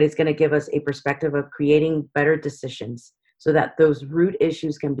 But it's going to give us a perspective of creating better decisions so that those root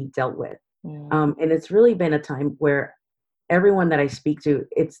issues can be dealt with. And it's really been a time where everyone that I speak to,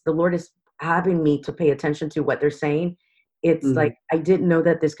 the Lord is having me to pay attention to what they're saying. It's like, I didn't know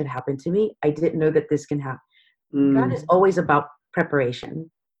that this could happen to me. I didn't know that this can happen. God is always about preparation.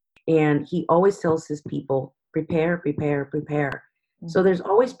 And He always tells His people, prepare, prepare, prepare. So there's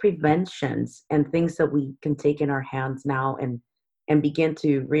always preventions and things that we can take in our hands now, and begin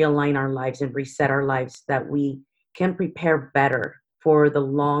to realign our lives and reset our lives, that we can prepare better for the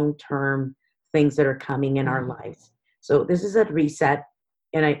long-term things that are coming in our lives. So this is a reset.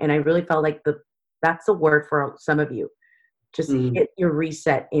 And I really felt like that's the word for some of you. Just hit your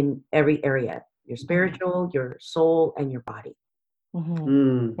reset in every area, your spiritual, your soul, and your body.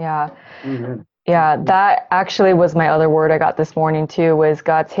 Yeah. Yeah, that actually was my other word I got this morning too, was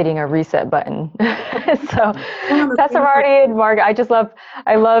God's hitting a reset button. So Pastor Marti and Mark,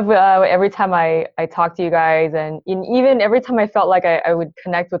 I love every time I talk to you guys, and even every time I felt like I would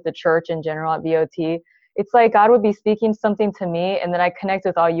connect with the church in general at BOT, it's like God would be speaking something to me, and then I connect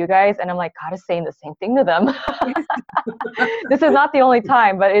with all you guys, and I'm like, God is saying the same thing to them. This is not the only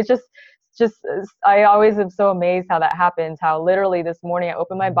time, but it's just I always am so amazed how that happens, how literally this morning I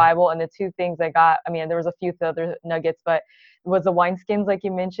opened my Bible and the two things I got, I mean, there was a few other nuggets, but it was the wineskins, like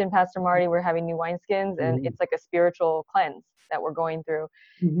you mentioned, Pastor Marty, we're having new wineskins, and it's like a spiritual cleanse that we're going through.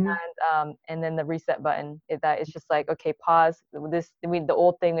 And then the reset button that it's just like, okay, pause. The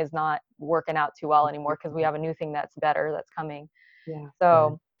old thing is not working out too well anymore because we have a new thing that's better that's coming. Yeah.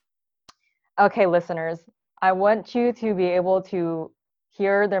 So, okay, listeners, I want you to be able to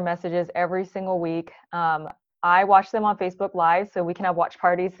hear their messages every single week. I watch them on Facebook Live, so we can have watch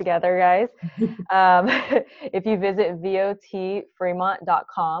parties together, guys. If you visit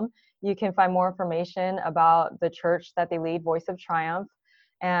votfremont.com, you can find more information about the church that they lead, Voice of Triumph.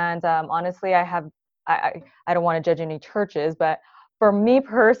 And honestly, I don't want to judge any churches, but for me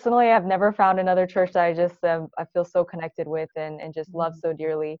personally, I've never found another church that I feel so connected with and just love so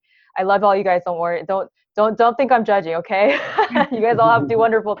dearly. I love all you guys. Don't worry. Don't think I'm judging. Okay. You guys all do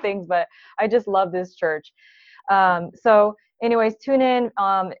wonderful things, but I just love this church. So anyways, tune in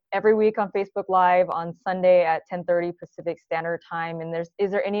every week on Facebook Live on Sunday at 10:30 Pacific Standard Time. And is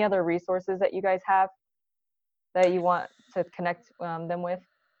there any other resources that you guys have that you want to connect them with?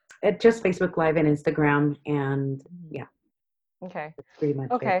 Just Facebook Live and Instagram, and yeah. Okay. That's pretty much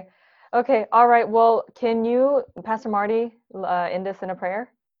it. Okay. All right. Well, can you, Pastor Marty, end us in a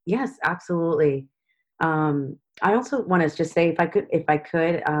prayer? Yes, absolutely. I also want to just say, if I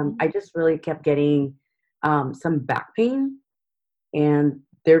could, I just really kept getting some back pain, and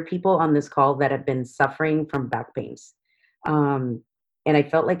there are people on this call that have been suffering from back pains, and I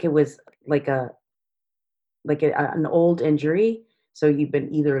felt like it was like an old injury. So you've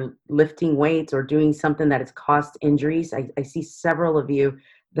been either lifting weights or doing something that has caused injuries. I see several of you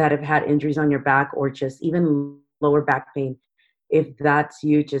that have had injuries on your back or just even lower back pain. If that's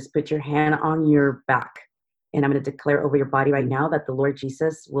you, just put your hand on your back. And I'm going to declare over your body right now that the Lord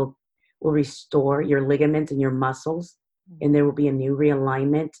Jesus will restore your ligaments and your muscles. And there will be a new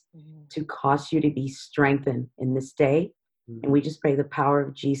realignment to cause you to be strengthened in this day. And we just pray the power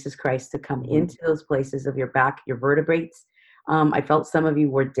of Jesus Christ to come into those places of your back, your vertebrae. I felt some of you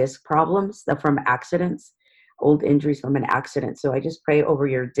were disc problems from accidents, old injuries from an accident. So I just pray over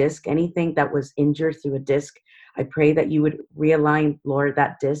your disc, anything that was injured through a disc. I pray that you would realign, Lord,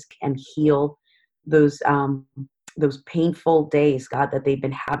 that disc and heal those painful days, God, that they've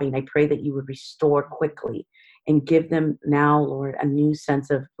been having. I pray that you would restore quickly and give them now, Lord, a new sense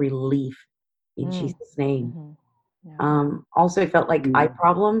of relief in Jesus' name. Also, I felt like eye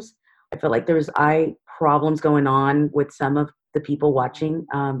problems. I felt like there was eye problems going on with some of the people watching.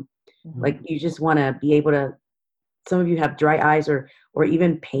 Like you just want to be able to, some of you have dry eyes or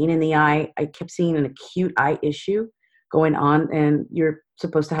even pain in the eye. I kept seeing an acute eye issue going on, and you're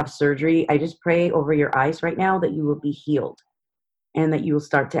supposed to have surgery. I just pray over your eyes right now that you will be healed and that you will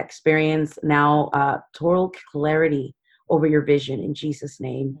start to experience now total clarity over your vision in Jesus'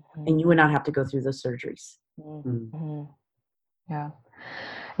 name. And you would not have to go through those surgeries.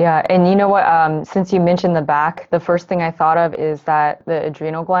 Yeah. And you know what, since you mentioned the back, the first thing I thought of is that the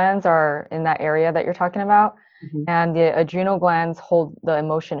adrenal glands are in that area that you're talking about. And the adrenal glands hold the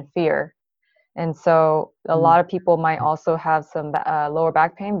emotion fear. And so a lot of people might also have some lower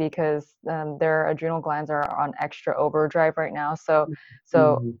back pain because their adrenal glands are on extra overdrive right now. So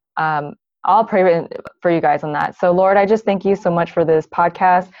I'll pray for you guys on that. So Lord, I just thank you so much for this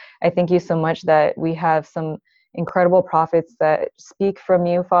podcast. I thank you so much that we have some incredible prophets that speak from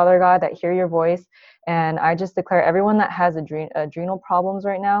you, Father God, that hear your voice. And I just declare everyone that has adrenal problems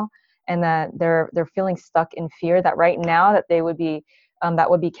right now and that they're feeling stuck in fear, that right now that they would be that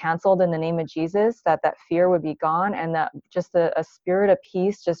would be canceled in the name of Jesus, that fear would be gone, and that just a spirit of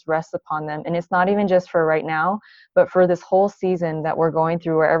peace just rests upon them. And it's not even just for right now, but for this whole season that we're going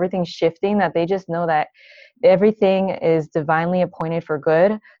through where everything's shifting, that they just know that everything is divinely appointed for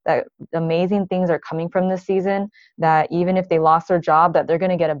good, that amazing things are coming from this season, that even if they lost their job, that they're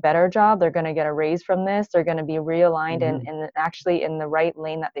going to get a better job, they're going to get a raise from this, they're going to be realigned and actually in the right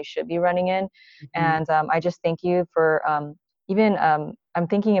lane that they should be running in. And I just thank you for even I'm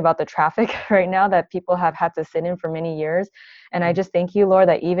thinking about the traffic right now that people have had to sit in for many years. And I just thank you, Lord,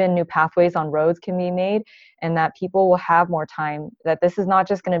 that even new pathways on roads can be made and that people will have more time, that this is not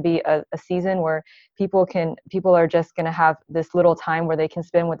just going to be a season where people are just going to have this little time where they can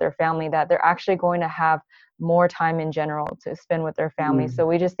spend with their family, that they're actually going to have more time in general to spend with their family. So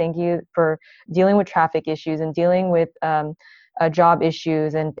we just thank you for dealing with traffic issues and dealing with job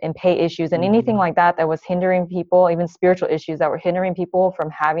issues and pay issues and anything like that was hindering people, even spiritual issues that were hindering people from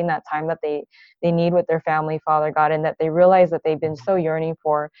having that time that they need with their family, Father God, and that they realize that they've been so yearning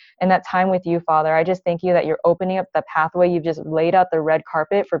for. And that time with you, Father, I just thank you that you're opening up the pathway. You've just laid out the red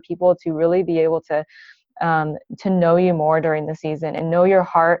carpet for people to really be able to know you more during the season and know your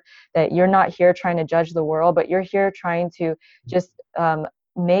heart, that you're not here trying to judge the world, but you're here trying to just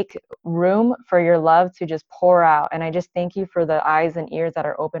make room for your love to just pour out. And I just thank you for the eyes and ears that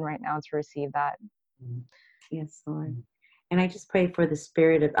are open right now to receive that. Yes, Lord. And I just pray for the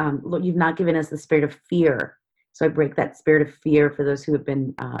spirit of, Lord, you've not given us the spirit of fear. So I break that spirit of fear for those who have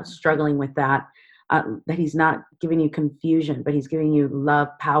been struggling with that he's not giving you confusion, but he's giving you love,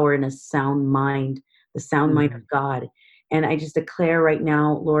 power, and a sound mind, the sound mind of God. And I just declare right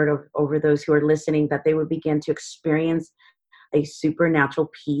now, Lord, over those who are listening, that they would begin to experience a supernatural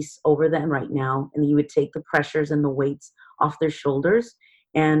peace over them right now, and you would take the pressures and the weights off their shoulders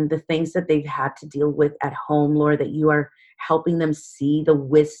and the things that they've had to deal with at home, Lord, that you are helping them see the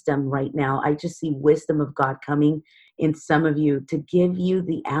wisdom right now. I just see wisdom of God coming in some of you to give you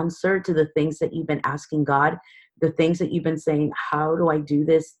the answer to the things that you've been asking God, the things that you've been saying, how do I do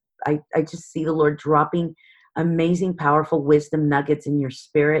this? I just see the Lord dropping amazing, powerful wisdom nuggets in your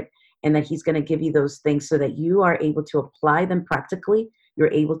spirit, and that he's going to give you those things so that you are able to apply them practically.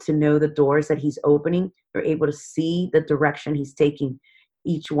 You're able to know the doors that he's opening. You're able to see the direction he's taking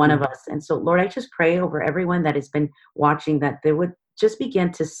each one of us. And so, Lord, I just pray over everyone that has been watching, that they would just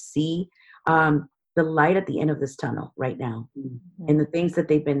begin to see the light at the end of this tunnel right now. And the things that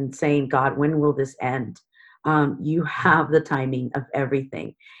they've been saying, God, when will this end? You have the timing of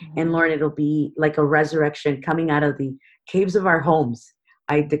everything. And Lord, it'll be like a resurrection coming out of the caves of our homes.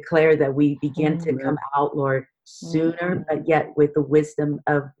 I declare that we begin to come out, Lord, sooner, but yet with the wisdom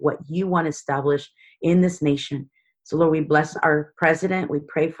of what you want to establish in this nation. So, Lord, we bless our president. We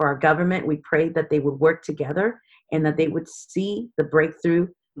pray for our government. We pray that they would work together and that they would see the breakthrough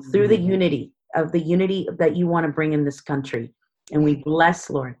through the unity that you want to bring in this country. And we bless,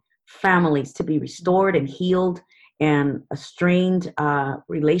 Lord, families to be restored and healed, and strained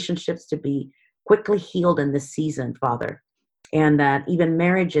relationships to be quickly healed in this season, Father. And that even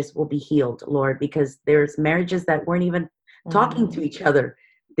marriages will be healed, Lord, because there's marriages that weren't even talking to each other.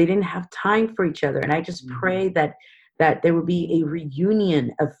 They didn't have time for each other. And I just pray that there will be a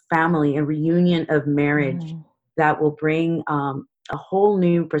reunion of family, a reunion of marriage that will bring a whole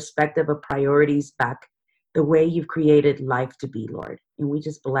new perspective of priorities back the way you've created life to be, Lord. And we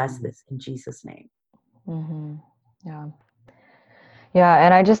just bless this in Jesus' name. Yeah,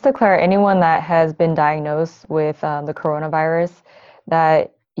 and I just declare anyone that has been diagnosed with the coronavirus,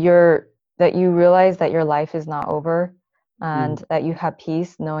 that you realize that your life is not over, and that you have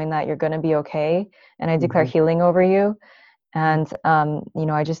peace knowing that you're going to be okay. And I declare healing over you. And,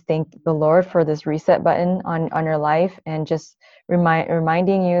 I just thank the Lord for this reset button on your life, and just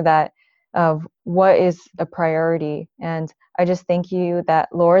reminding you that of what is a priority. And I just thank you that,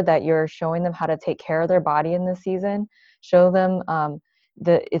 Lord, that you're showing them how to take care of their body in this season. Show them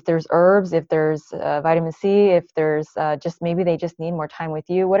if there's herbs, if there's vitamin C, if there's just maybe they just need more time with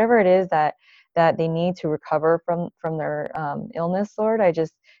you, whatever it is that they need to recover from their illness, Lord. I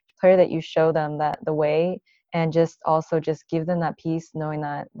just declare that you show them that the way, and just also just give them that peace, knowing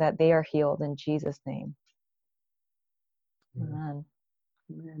that they are healed in Jesus' name. Amen.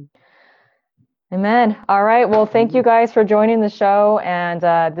 Amen. All right. Well, thank you guys for joining the show. And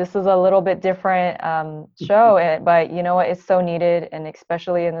this is a little bit different show, but you know what? It's so needed, and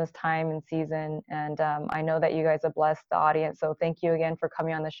especially in this time and season. And I know that you guys have blessed the audience. So thank you again for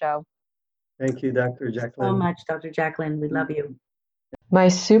coming on the show. Thank you, Dr. Jacqueline. So much, Dr. Jacqueline. We love you. My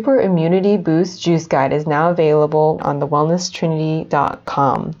Super Immunity Boost Juice Guide is now available on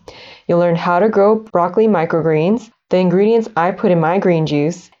thewellnesstrinity.com. You'll learn how to grow broccoli microgreens, the ingredients I put in my green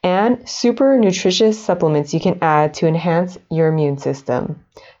juice, and super nutritious supplements you can add to enhance your immune system.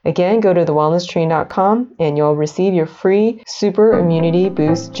 Again, go to thewellnesstrinity.com and you'll receive your free Super Immunity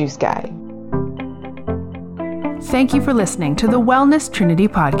Boost Juice Guide. Thank you for listening to the Wellness Trinity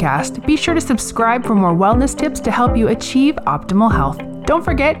podcast. Be sure to subscribe for more wellness tips to help you achieve optimal health. Don't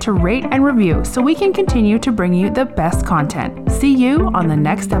forget to rate and review so we can continue to bring you the best content. See you on the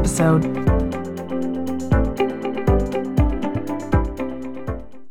next episode.